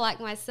commenter like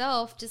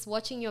myself, just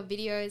watching your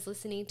videos,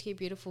 listening to your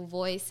beautiful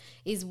voice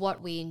is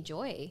what we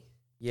enjoy.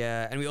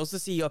 Yeah, and we also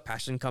see your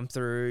passion come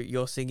through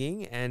your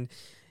singing, and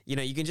you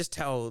know, you can just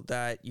tell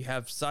that you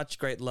have such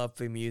great love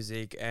for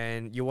music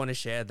and you want to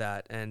share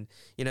that, and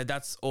you know,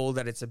 that's all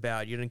that it's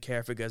about. You don't care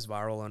if it goes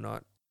viral or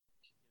not.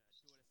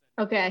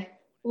 Okay,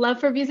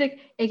 love for music.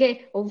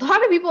 Okay, a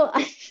lot of people.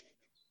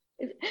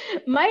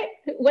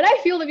 When I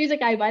feel the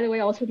music, I, by the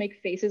way, also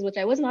make faces, which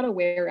I was not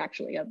aware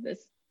actually of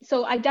this.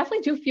 So I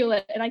definitely do feel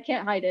it, and I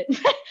can't hide it.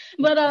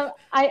 But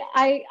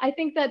I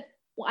think that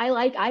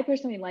I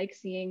personally like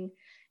seeing.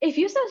 If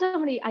you saw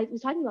somebody, I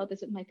was talking about this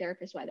with my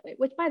therapist, by the way,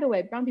 which, by the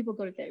way, brown people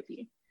go to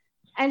therapy.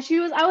 And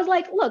I was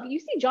like, look, you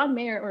see John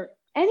Mayer or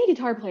any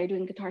guitar player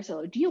doing guitar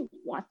solo, do you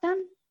want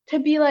them to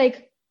be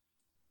like,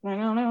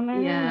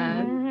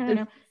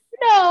 Yeah.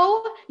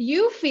 No,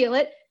 you feel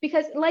it,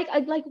 because like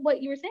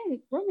what you were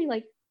saying, Romy,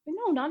 like,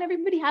 no, not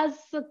everybody has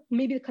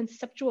maybe the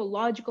conceptual,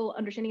 logical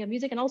understanding of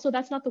music. And also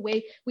that's not the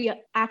way we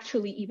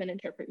actually even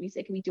interpret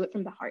music. We do it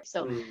from the heart.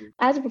 So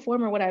as a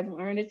performer, what I've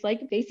learned, it's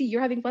like, they see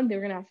you're having fun,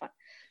 they're going to have fun.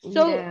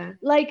 So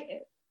like,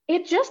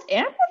 it just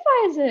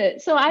amplifies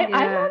it. So I'm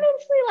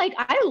honestly like,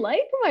 I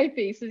like my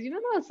faces, even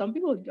though some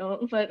people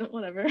don't, but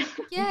whatever.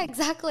 Yeah,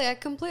 exactly. I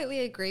completely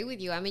agree with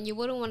you. I mean, you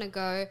wouldn't want to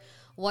go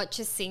watch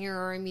a singer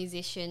or a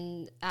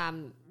musician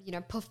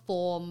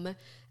perform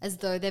as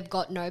though they've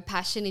got no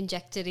passion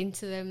injected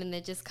into them and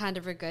they're just kind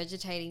of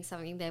regurgitating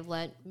something they've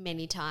learnt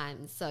many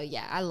times. So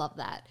yeah, I love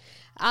that.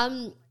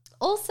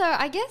 Also,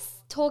 I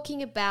guess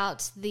talking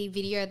about the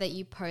video that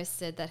you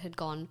posted that had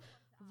gone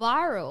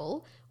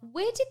viral,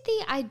 where did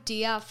the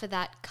idea for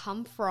that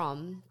come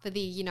from? For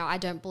the, I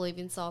don't believe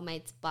in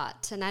soulmates,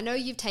 but, and I know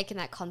you've taken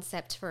that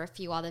concept for a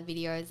few other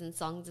videos and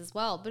songs as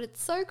well, but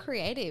it's so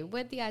creative.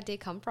 Where'd the idea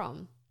come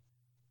from?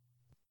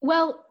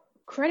 Well,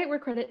 credit where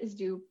credit is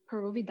due.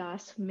 Purvi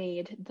Das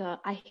made the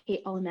I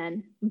Hate All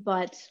Men,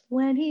 but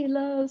when he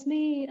loves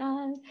me,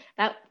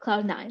 that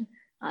Cloud9.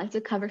 It's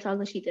a cover song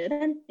that she did,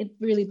 and it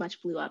really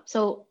much blew up.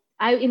 So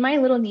in my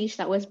little niche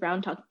that was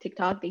Brown Talk,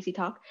 TikTok, Daisy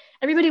Talk,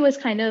 everybody was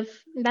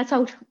that's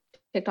how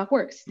TikTok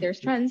works. There's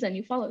trends and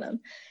you follow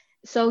them.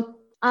 So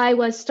I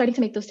was starting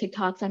to make those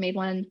TikToks. I made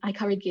one, I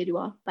covered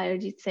Gedua by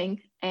Arjit Singh,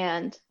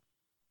 and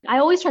I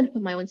always try to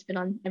put my own spin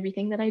on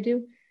everything that I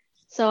do.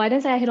 So I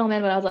didn't say I hate all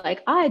men, but I was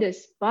like, I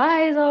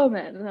despise all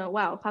men. Oh,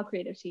 wow, how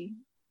creative. She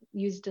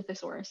used a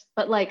thesaurus.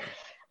 But like,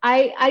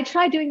 I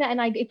tried doing that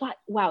and it got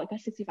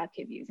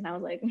 65K views. And I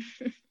was like,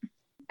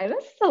 I'm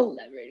a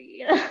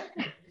celebrity.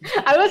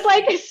 I was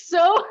like,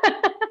 so,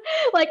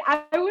 like,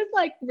 I was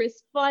like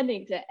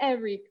responding to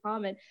every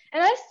comment.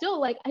 And I still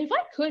like, if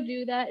I could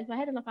do that, if I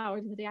had enough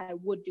hours in the day, I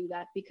would do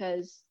that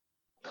because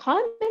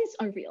comments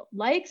are real.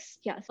 Likes,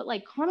 yes, but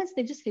like comments,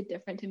 they just hit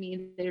different to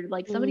me. They're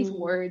like somebody's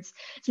words.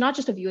 It's not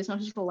just a view. It's not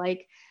just a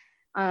like.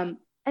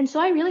 And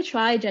so I really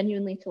try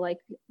genuinely to like,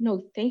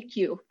 no, thank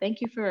you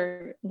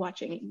for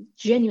watching. It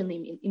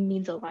genuinely it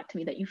means a lot to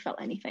me that you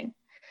felt anything.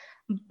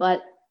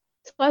 But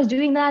so I was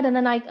doing that, and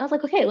then I was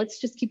like, okay,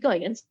 let's just keep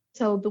going. And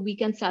so the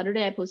weekend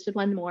Saturday, I posted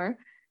one more,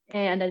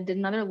 and I did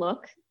another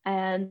look,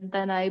 and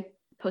then I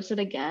posted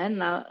again.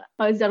 And I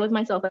was done with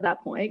myself at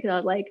that point because I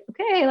was like,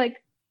 okay,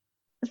 like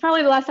it's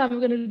probably the last time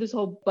I'm gonna do this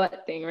whole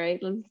butt thing, right?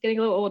 It's getting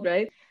a little old,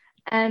 right?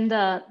 And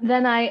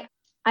then I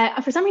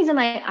for some reason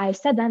I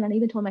said that, and I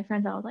even told my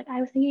friends, I was like,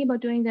 I was thinking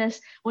about doing this.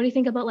 What do you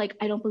think about like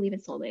I don't believe in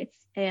soulmates?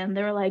 And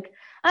they were like,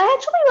 I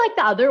actually like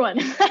the other one.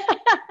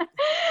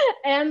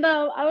 And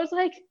I was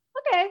like,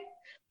 okay.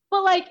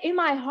 But like in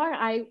my heart,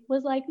 I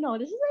was like, no,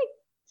 this is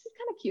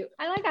kind of cute.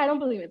 I don't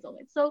believe in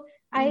soulmates. So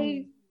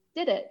I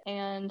did it.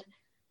 And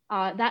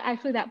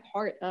that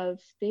part of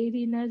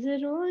Baby Nazar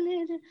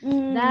on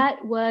it,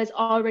 that was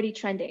already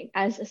trending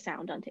as a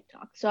sound on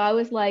TikTok. So I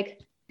was like,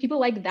 people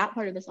like that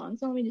part of the song,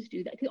 so let me just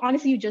do that. Because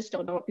honestly, you just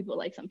don't know what people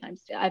like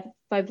sometimes. If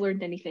I've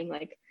learned anything,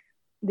 like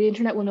the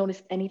internet will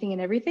notice anything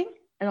and everything.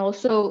 And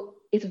also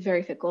it's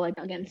very fickle, like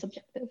again,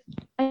 subjective.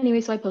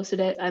 Anyway, so I posted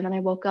it, and then I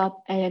woke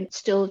up, and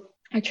still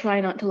I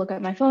try not to look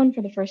at my phone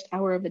for the first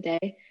hour of the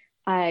day.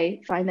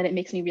 I find that it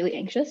makes me really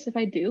anxious if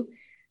I do.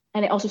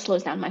 And it also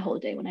slows down my whole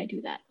day when I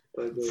do that.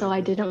 So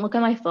I didn't look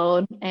at my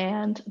phone,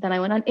 and then I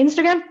went on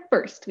Instagram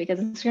first because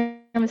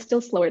Instagram is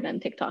still slower than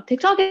TikTok.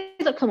 TikTok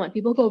is come on,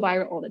 people go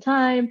viral all the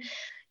time.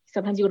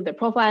 Sometimes you go to their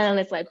profile and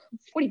it's like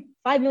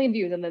 45 million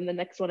views, and then the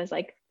next one is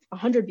like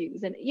 100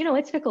 views, and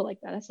it's fickle like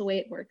that. That's the way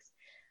it works.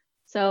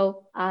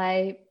 So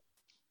I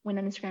went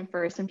on Instagram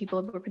first, and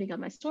people were putting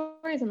on my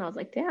stories, and I was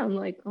like, damn,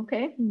 like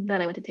okay.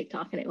 Then I went to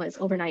TikTok, and it was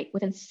overnight,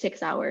 within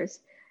 6 hours,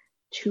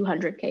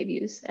 200K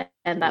views,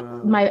 and that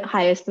my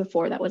highest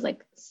before that was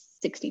like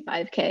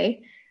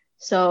 65K.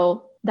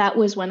 So that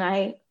was when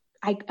I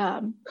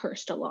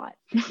cursed a lot.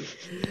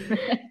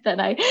 then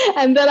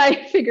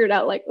I figured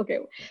out like, okay,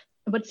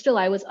 but still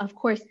I was, of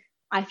course,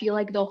 I feel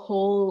like the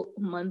whole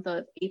month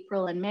of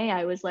April and May,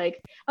 I was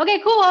like, okay,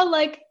 cool.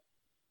 Like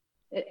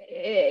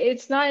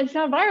it's not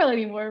viral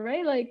anymore,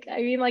 right? Like,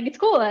 I mean, like, it's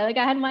cool. I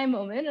had my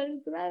moment,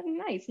 and that's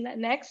nice.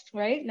 Next,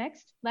 right?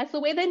 Next. That's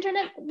the way the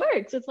internet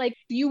works. It's like,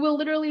 you will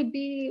literally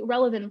be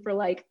relevant for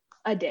like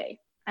a day,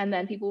 and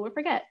then people will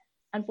forget.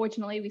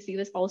 Unfortunately, we see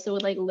this also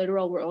with like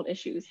literal world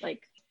issues.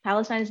 Like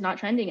Palestine is not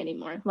trending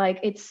anymore. Like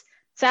it's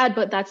sad,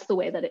 but that's the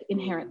way that it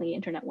inherently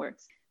internet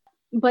works.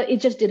 But it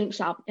just didn't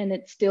stop, and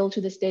it's still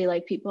to this day,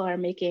 like people are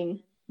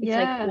making. It's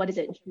like, what is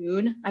it,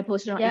 June? I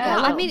posted on. Yeah,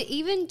 I mean,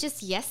 even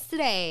just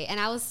yesterday, and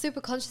I was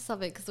super conscious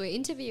of it because we're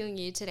interviewing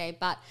you today.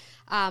 But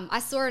I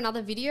saw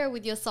another video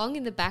with your song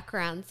in the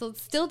background, so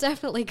it's still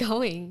definitely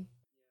going.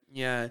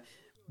 Yeah,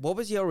 what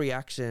was your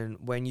reaction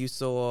when you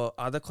saw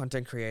other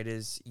content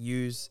creators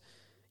use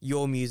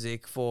your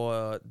music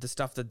for the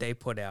stuff that they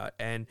put out?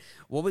 And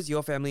what was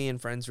your family and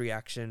friends'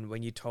 reaction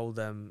when you told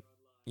them,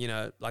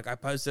 like, I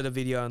posted a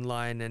video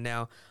online and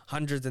now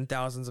hundreds and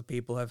thousands of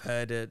people have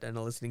heard it and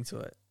are listening to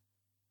it?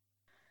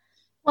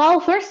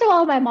 Well, first of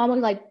all, my mom was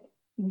like,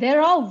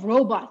 they're all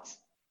robots.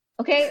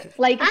 Okay.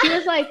 Like she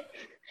was like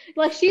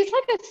she's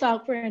like a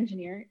software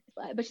engineer,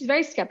 but she's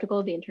very skeptical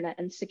of the internet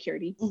and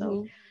security.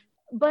 So,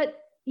 but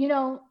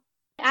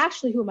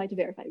actually, who am I to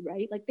verify,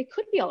 right? Like they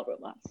could be all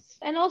robots.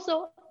 And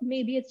also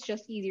maybe it's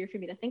just easier for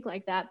me to think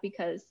like that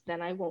because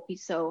then I won't be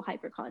so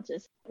hyper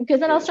conscious, because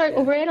then I'll start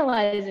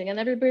overanalyzing, and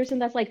every person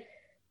that's like,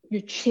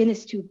 your chin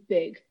is too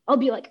big, I'll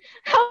be like,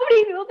 how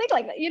many people think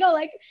like that?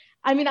 Like,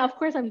 I mean, of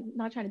course I'm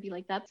not trying to be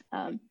like that.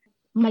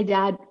 My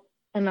dad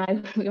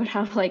and we would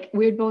have like,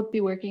 we would both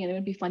be working and it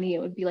would be funny. It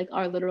would be like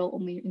our literal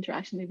only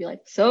interaction. They'd be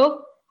like,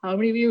 so how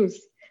many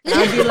views? And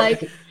I'd be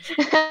like,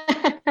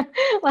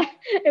 like,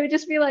 it would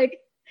just be like,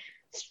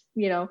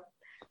 you know,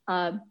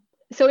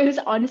 so it was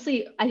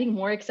honestly, I think,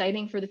 more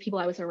exciting for the people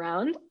I was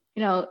around,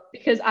 you know,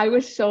 because I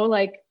was so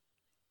like,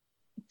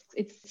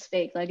 it's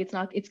fake. Like, it's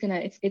not,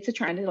 it's a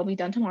trend. It'll be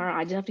done tomorrow.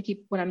 I just have to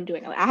keep what I'm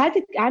doing. I have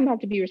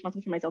to be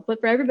responsible for myself. But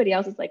for everybody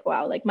else, it's like,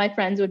 wow, like my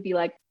friends would be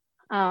like,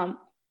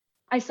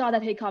 I saw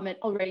that hate comment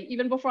already,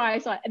 even before I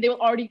saw it, and they were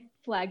already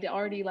flagged it,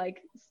 already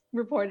like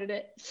reported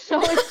it. So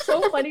it's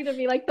so funny to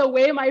me, like the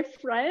way my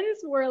friends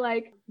were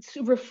like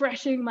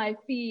refreshing my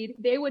feed.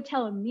 They would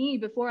tell me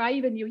before I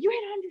even knew, you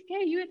hit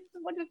 100K, you hit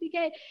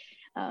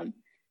 150K.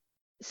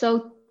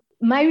 So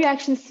my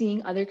reaction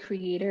seeing other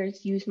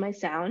creators use my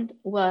sound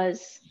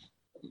was,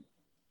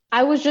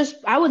 I would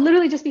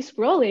literally just be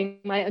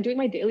scrolling, doing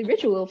my daily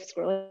ritual of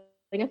scrolling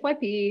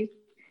FYP,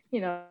 you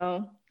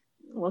know,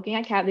 looking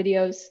at cat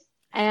videos.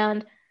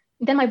 And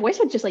then my voice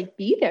would just like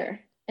be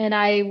there. And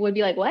I would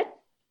be like, what?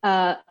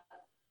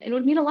 It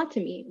would mean a lot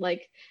to me.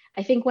 Like,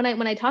 I think when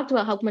I talked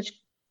about how much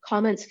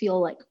comments feel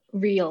like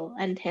real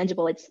and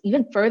tangible, it's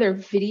even further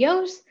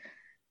videos.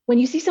 When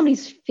you see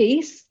somebody's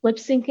face lip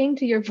syncing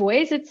to your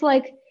voice, it's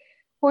like,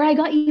 or I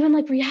got even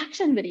like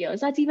reaction videos.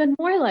 That's even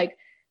more like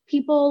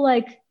people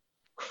like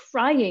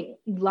crying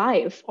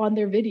live on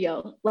their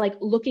video, like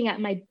looking at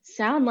my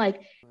sound,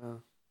 like,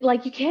 wow.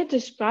 Like you can't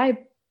describe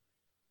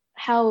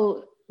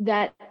how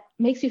that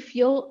makes you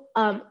feel.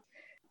 I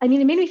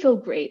mean, it made me feel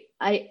great.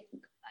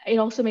 It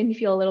also made me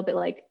feel a little bit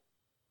like,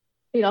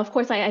 you know, of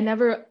course I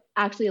never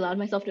actually allowed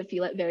myself to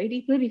feel it very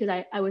deeply because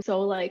I was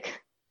so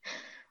like,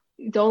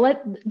 don't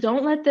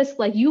let this,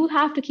 like, you've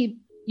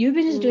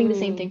been just doing the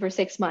same thing for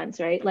 6 months,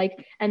 right?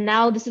 Like, and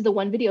now this is the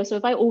one video. So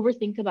if I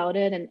overthink about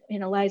it and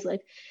analyze,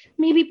 like,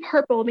 maybe the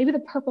purple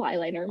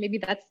eyeliner, maybe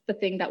that's the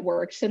thing that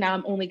works. So now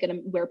I'm only going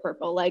to wear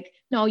purple. Like,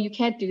 no, you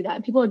can't do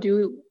that. People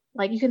do,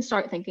 like, you can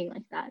start thinking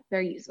like that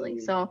very easily.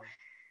 So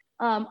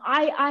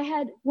I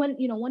had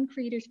one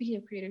creator, speaking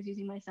of creators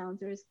using my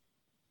sounds,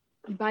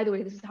 by the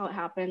way, this is how it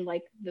happened.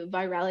 Like, the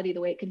virality, the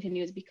way it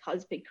continues,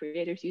 because big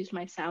creators used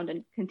my sound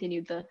and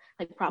continued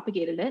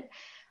propagated it.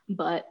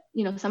 But,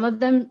 you know, some of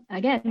them,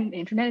 again, the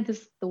internet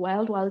is the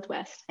wild, wild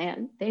west,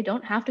 and they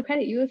don't have to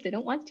credit you if they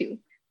don't want to.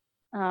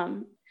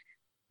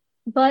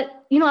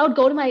 But, you know, I would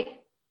go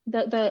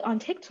to on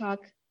TikTok,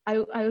 I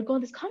would go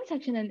in this comment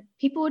section and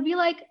people would be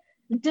like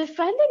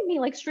defending me,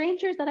 like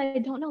strangers that I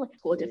don't know, like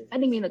people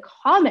defending me in the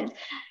comments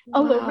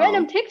of a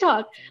random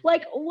TikTok.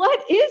 Like,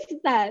 what is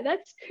that?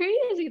 That's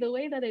crazy, the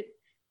way that it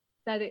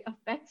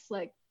affects,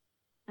 like,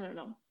 I don't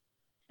know.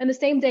 And the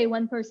same day,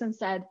 one person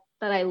said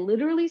that I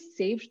literally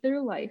saved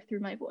their life through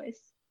my voice.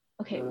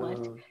 Okay,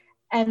 what?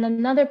 And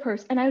another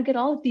person, and I would get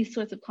all of these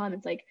sorts of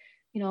comments like,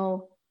 you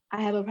know,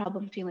 I have a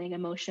problem feeling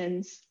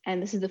emotions,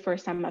 and this is the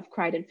first time I've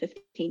cried in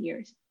 15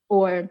 years.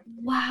 Or,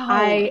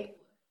 wow,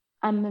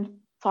 I'm in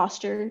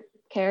foster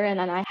care and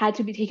I had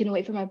to be taken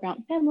away from my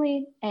brown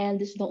family, and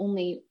this is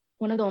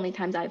one of the only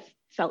times I've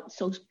felt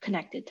so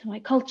connected to my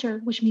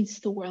culture, which means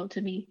the world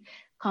to me.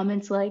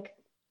 Comments like,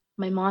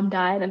 my mom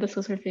died and this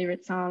was her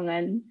favorite song,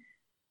 and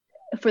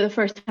for the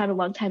first time in a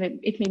long time,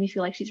 it made me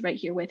feel like she's right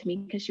here with me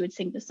because she would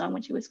sing the song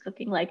when she was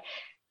cooking. Like,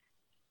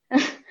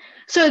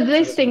 so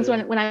these things,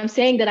 when I'm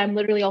saying that, I'm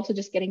literally also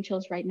just getting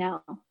chills right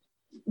now.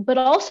 But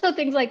also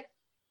things like,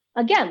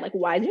 again, like,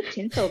 why is your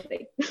chin so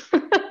big?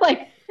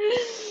 Like,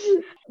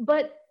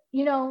 but,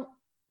 you know,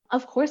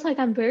 of course, like,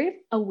 I'm very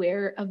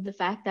aware of the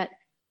fact that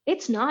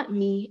it's not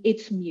me,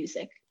 it's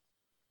music.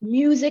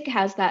 Music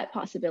has that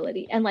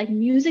possibility. And like,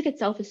 music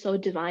itself is so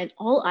divine.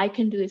 All I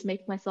can do is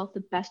make myself the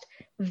best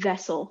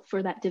vessel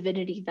for that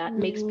divinity that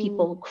makes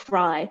people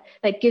cry,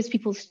 that gives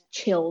people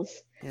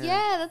chills.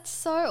 Yeah, that's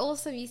so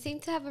awesome. You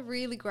seem to have a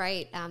really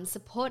great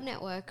support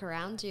network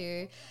around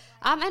you.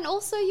 And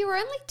also, you were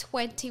only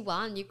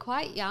 21. You're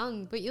quite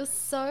young, but you're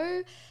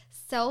so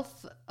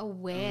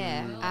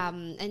self-aware.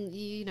 And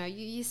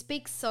you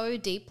speak so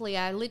deeply.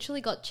 I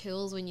literally got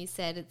chills when you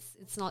said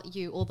it's not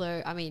you,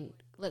 although, I mean,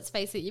 let's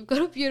face it, you've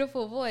got a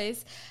beautiful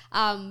voice.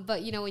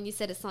 But, you know, when you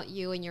said it's not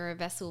you and you're a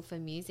vessel for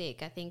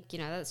music, I think, you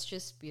know, that's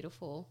just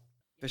beautiful.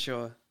 For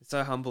sure. It's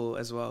so humble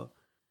as well.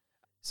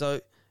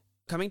 So,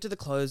 coming to the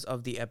close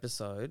of the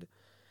episode,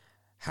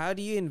 how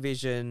do you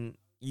envision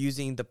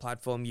using the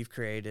platform you've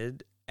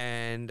created,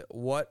 and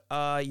what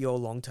are your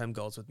long-term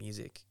goals with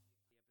music?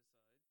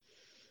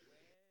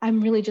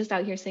 I'm really just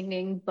out here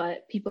singing,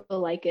 but people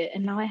like it,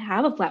 and now I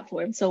have a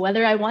platform. So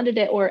whether I wanted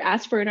it or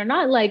asked for it or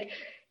not, like,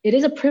 it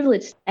is a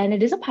privilege and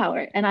it is a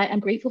power, and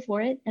I'm grateful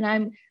for it, and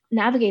I'm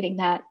navigating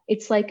that.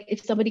 It's like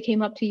if somebody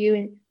came up to you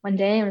and one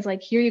day and was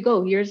like, here you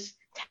go, here's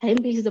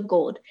 10 pieces of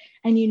gold.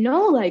 And you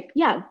know, like,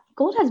 yeah,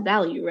 gold has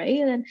value,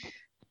 right? And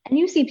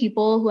you see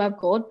people who have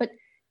gold, but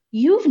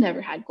you've never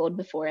had gold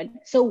before. And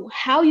so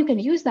how you can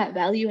use that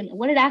value and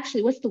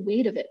what's the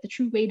weight of it, the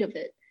true weight of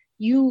it,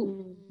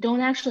 you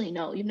don't actually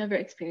know, you've never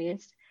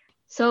experienced.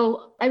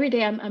 So every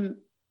day I'm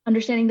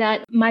understanding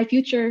that my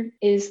future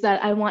is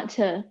that I want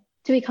to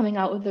to be coming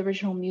out with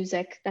original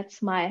music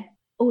that's my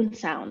own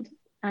sound,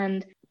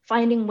 and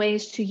finding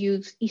ways to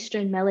use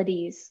Eastern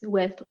melodies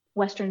with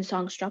Western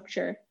song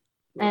structure.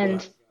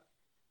 And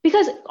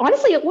because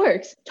honestly, it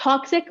works.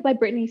 Toxic by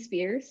Britney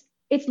Spears.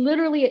 It's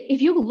literally,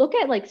 if you look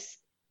at like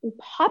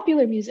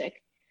popular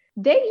music,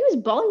 they use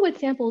Bollywood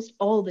samples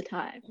all the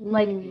time.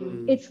 Like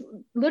it's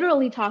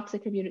literally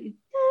Toxic community.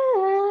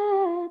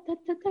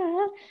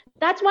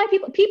 That's why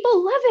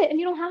people love it, and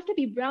you don't have to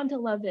be brown to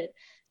love it.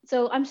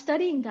 So I'm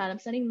studying that. I'm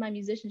studying my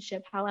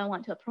musicianship, how I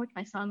want to approach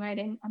my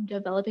songwriting. I'm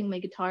developing my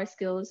guitar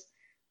skills,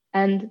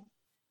 and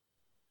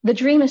the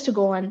dream is to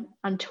go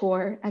on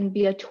tour and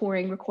be a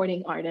touring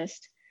recording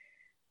artist.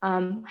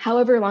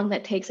 However long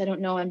that takes, I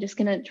don't know. I'm just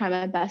gonna try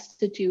my best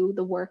to do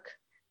the work.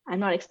 I'm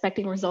not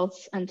expecting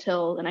results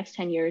until the next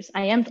 10 years.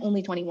 I am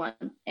only 21,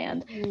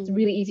 and it's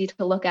really easy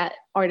to look at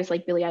artists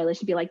like Billie Eilish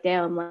and be like,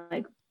 damn,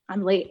 like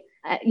I'm late.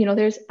 I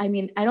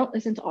don't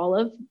listen to all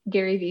of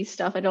Gary Vee's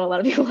stuff. I know a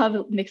lot of people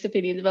have mixed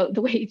opinions about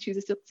the way he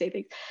chooses to say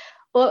things.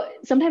 Well,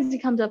 sometimes he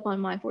comes up on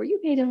my For You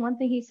page, and one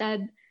thing he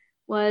said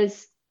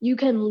was, you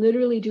can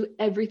literally do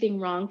everything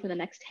wrong for the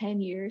next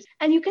 10 years,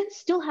 and you can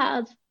still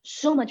have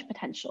so much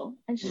potential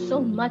and so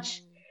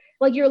much,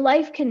 like your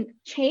life can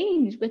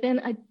change within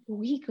a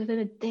week, within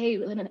a day,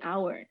 within an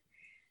hour.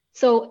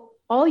 So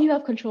all you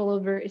have control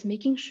over is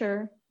making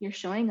sure you're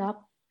showing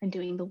up and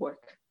doing the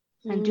work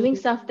and doing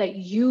stuff that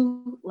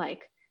you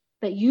like,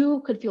 that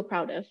you could feel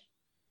proud of.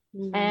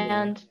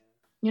 And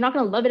you're not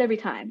going to love it every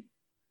time,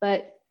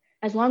 but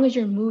as long as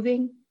you're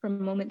moving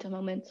from moment to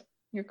moment,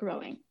 you're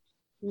growing.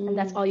 And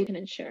that's all you can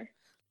ensure.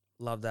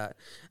 Love that.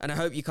 And I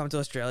hope you come to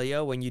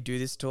Australia when you do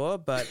this tour.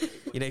 But,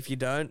 if you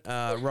don't,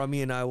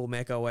 Romy and I will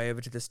make our way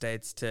over to the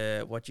States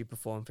to watch you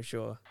perform for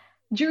sure.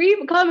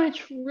 Dream come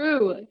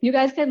true. You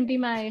guys can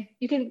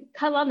you can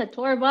come on the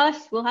tour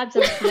bus. We'll have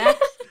some snacks.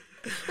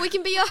 We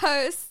can be your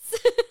hosts.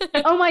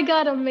 Oh my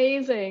God,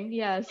 amazing.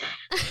 Yes.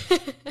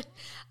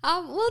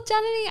 Well,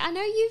 Janani, I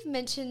know you've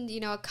mentioned,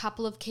 a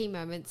couple of key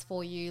moments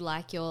for you,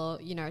 like your,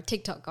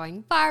 TikTok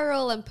going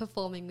viral and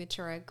performing with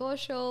Shreya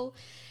Ghoshal.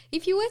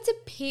 If you were to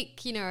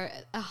pick,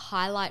 a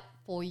highlight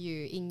for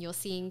you in your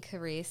singing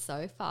career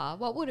so far,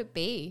 what would it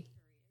be?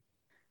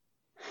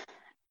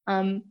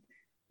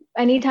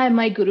 Anytime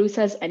my guru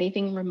says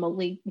anything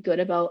remotely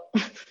good about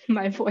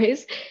my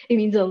voice, it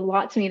means a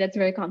lot to me. That's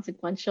very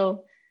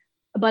consequential.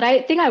 But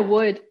I think I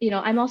would,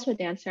 I'm also a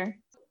dancer.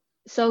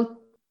 So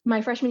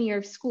my freshman year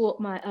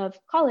of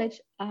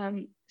college,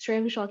 Shreya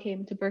Ghoshal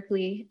came to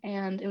Berkeley,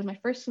 and it was my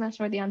first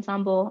semester at the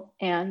ensemble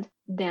and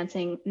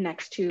dancing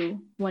next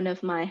to one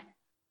of my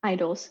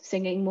idols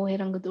singing Mohe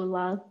Rang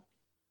Dulal.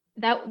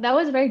 That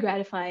was very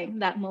gratifying,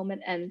 that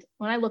moment. And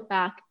when I look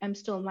back, I'm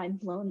still mind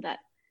blown that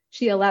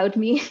she allowed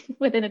me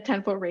within a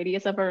 10-foot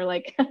radius of her.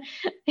 Like,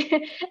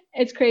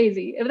 it's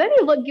crazy. But then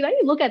you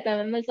look at them,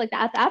 and it's like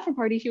at the after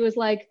party, she was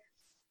like,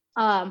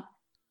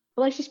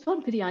 she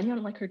spilled biryani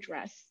on like her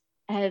dress,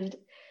 and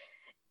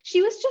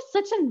she was just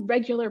such a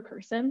regular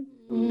person,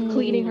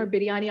 cleaning her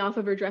biryani off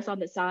of her dress on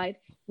the side,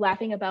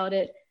 laughing about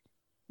it,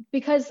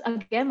 because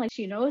again, like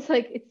she knows,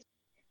 like it's,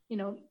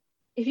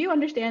 if you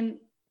understand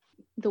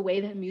the way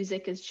that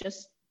music is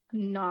just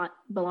not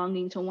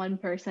belonging to one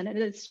person, and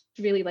it's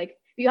really like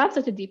you have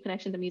such a deep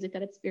connection to music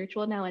that it's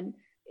spiritual now, and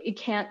it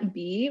can't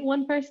be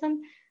one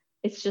person,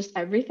 it's just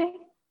everything.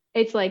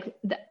 It's like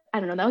I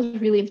don't know, that was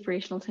really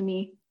inspirational to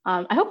me.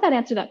 I hope that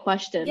answered that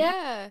question.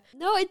 Yeah,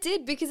 no, it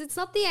did, because it's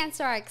not the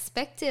answer I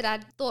expected. I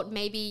thought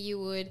maybe you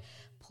would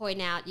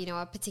point out,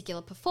 a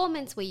particular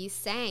performance where you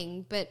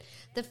sang, but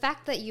the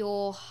fact that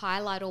your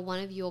highlight or one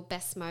of your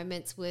best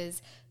moments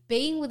was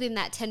being within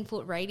that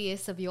 10-foot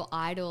radius of your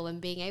idol and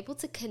being able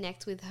to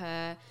connect with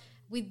her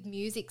with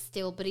music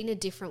still, but in a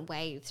different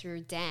way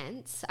through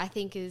dance, I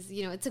think is,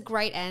 it's a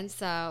great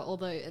answer,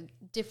 although a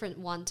different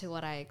one to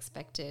what I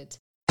expected.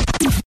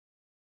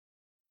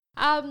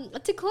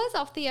 To close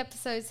off the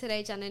episode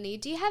today, Janani,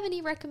 do you have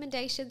any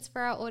recommendations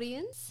for our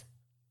audience?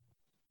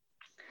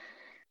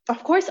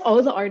 Of course,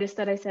 all the artists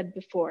that I said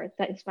before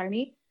that inspire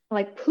me,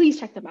 like, please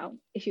check them out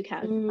if you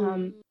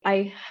can.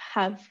 I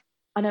have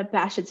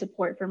unabashed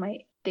support for my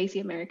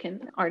Desi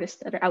American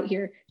artists that are out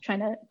here trying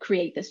to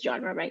create this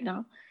genre right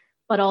now.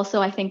 But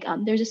also, I think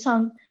there's a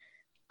song,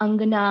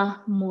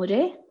 Angana More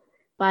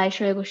by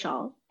Shreya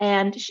Ghoshal,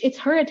 and it's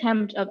her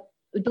attempt of,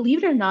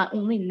 believe it or not,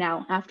 only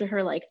now after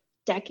her like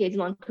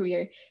decades-long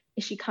career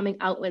is she coming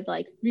out with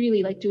like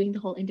really like doing the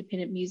whole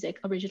independent music,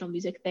 original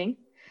music thing.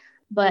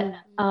 But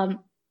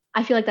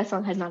I feel like that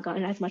song has not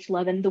gotten as much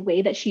love, and the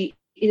way that it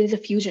is a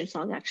fusion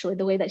song actually,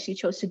 the way that she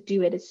chose to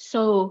do it is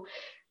so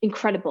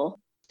incredible.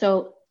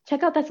 So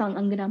check out that song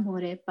Angana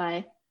More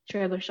by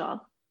Shreya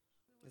Ghoshal.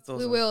 Awesome.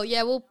 We will.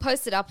 Yeah, we'll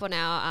post it up on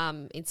our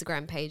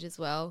Instagram page as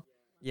well.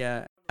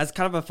 Yeah, as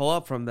kind of a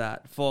follow-up from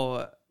that,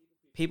 for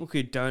people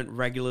who don't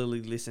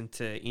regularly listen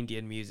to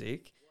Indian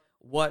music,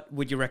 what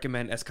would you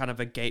recommend as kind of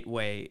a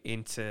gateway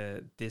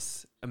into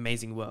this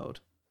amazing world?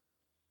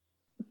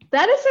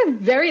 That is a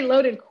very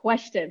loaded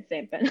question,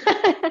 Sampin.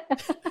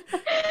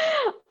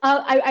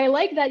 I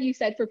like that you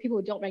said for people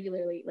who don't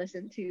regularly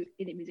listen to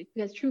Indian music,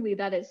 because truly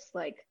that is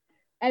like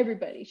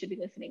everybody should be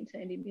listening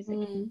to Indian music.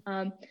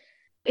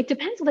 It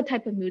depends on the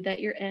type of mood that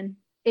you're in.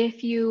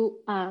 If you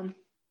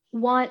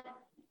want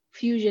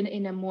fusion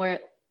in a more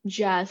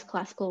jazz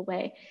classical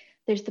way,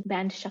 there's the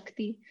band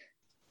Shakti.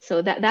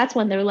 So that's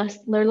when they're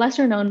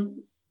lesser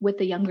known with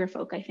the younger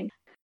folk, I think.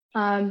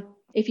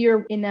 If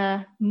you're in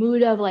a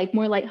mood of like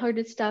more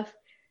lighthearted stuff,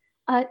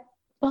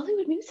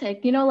 Bollywood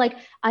music, you know, like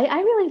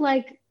I really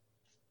like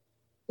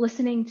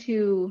listening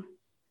to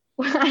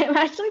I'm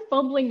actually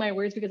fumbling my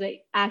words because I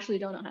actually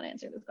don't know how to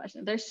answer this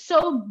question. There's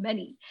so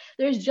many.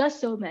 There's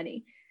just so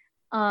many.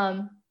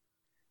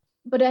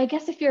 But I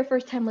guess if you're a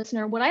first-time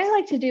listener, what I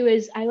like to do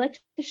is I like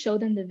to show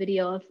them the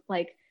video of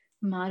like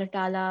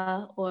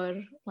Maratala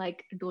or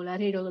like Dola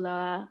Re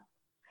Dola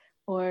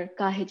or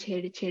Kahe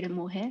Chhed Chhed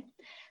Mohe.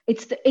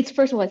 It's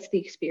first of all, it's the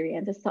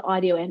experience. It's the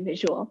audio and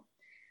visual.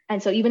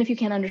 And so even if you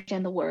can't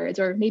understand the words,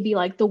 or maybe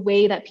like the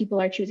way that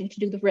people are choosing to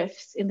do the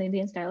riffs in the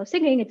Indian style of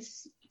singing, it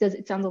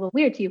sounds a little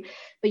weird to you,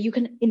 but you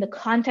can, in the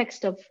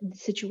context of the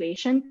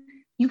situation,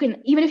 you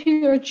can, even if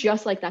you're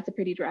just like, that's a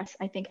pretty dress,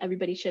 I think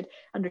everybody should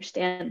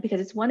understand, because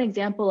it's one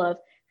example of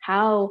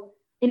how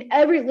in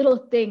every little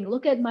thing,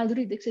 look at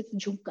Madhuri Dixit's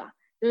Jhumka.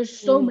 There's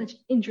so much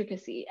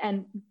intricacy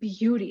and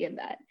beauty in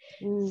that.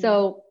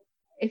 So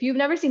if you've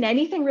never seen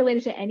anything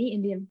related to any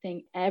Indian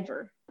thing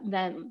ever,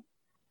 then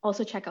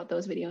also check out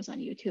those videos on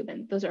YouTube.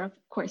 And those are, of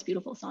course,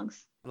 beautiful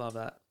songs. Love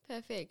that.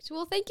 Perfect.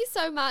 Well, thank you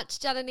so much,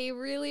 Janani.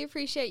 Really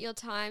appreciate your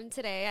time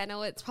today. I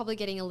know it's probably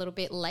getting a little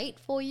bit late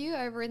for you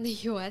over in the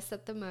US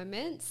at the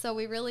moment. So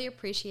we really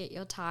appreciate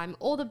your time.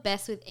 All the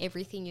best with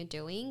everything you're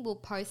doing. We'll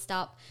post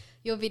up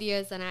your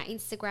videos on our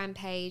Instagram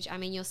page. I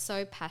mean, you're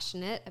so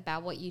passionate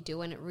about what you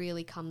do and it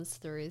really comes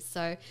through.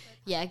 So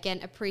yeah, again,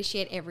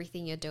 appreciate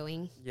everything you're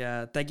doing.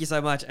 Yeah, thank you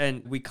so much.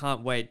 And we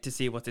can't wait to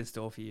see what's in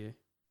store for you.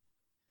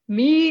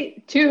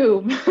 Me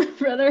too,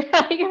 brother.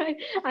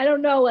 I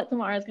don't know what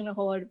tomorrow's going to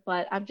hold,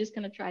 but I'm just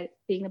going to try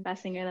being the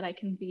best singer that I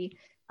can be.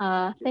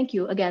 Thank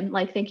you again.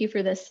 Like, thank you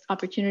for this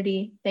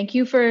opportunity. Thank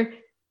you for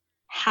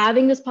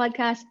having this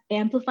podcast,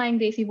 amplifying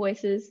Desi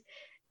voices.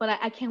 But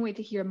I can't wait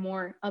to hear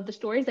more of the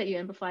stories that you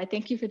amplify.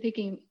 Thank you for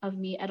thinking of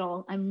me at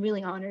all. I'm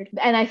really honored.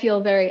 And I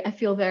feel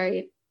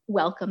very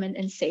welcome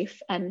and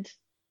safe and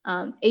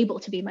able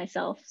to be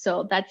myself.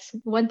 So that's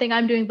one thing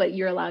I'm doing, but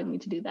you're allowing me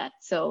to do that.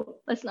 So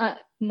let's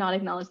not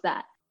acknowledge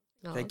that.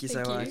 Thank you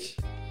so much.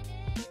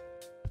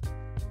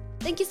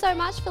 Thank you so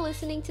much for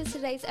listening to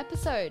today's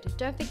episode.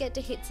 Don't forget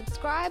to hit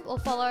subscribe or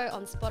follow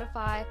on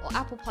Spotify or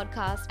Apple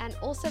Podcasts. And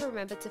also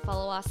remember to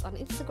follow us on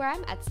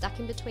Instagram at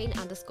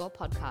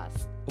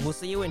stuckinbetween_podcast. We'll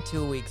see you in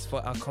 2 weeks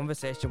for our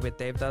conversation with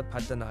Devdutt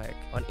Pattanayak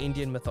on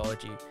Indian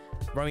mythology.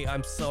 Romy,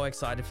 I'm so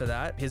excited for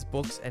that. His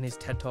books and his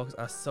TED Talks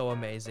are so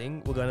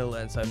amazing. We're going to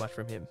learn so much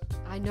from him.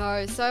 I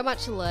know, so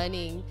much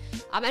learning.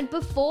 And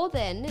before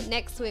then,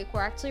 next week,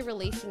 we're actually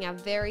releasing our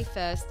very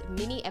first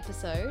mini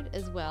episode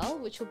as well,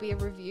 which will be a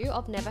review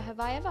of Never Have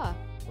I Ever.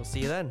 We'll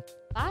see you then.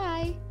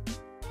 Bye.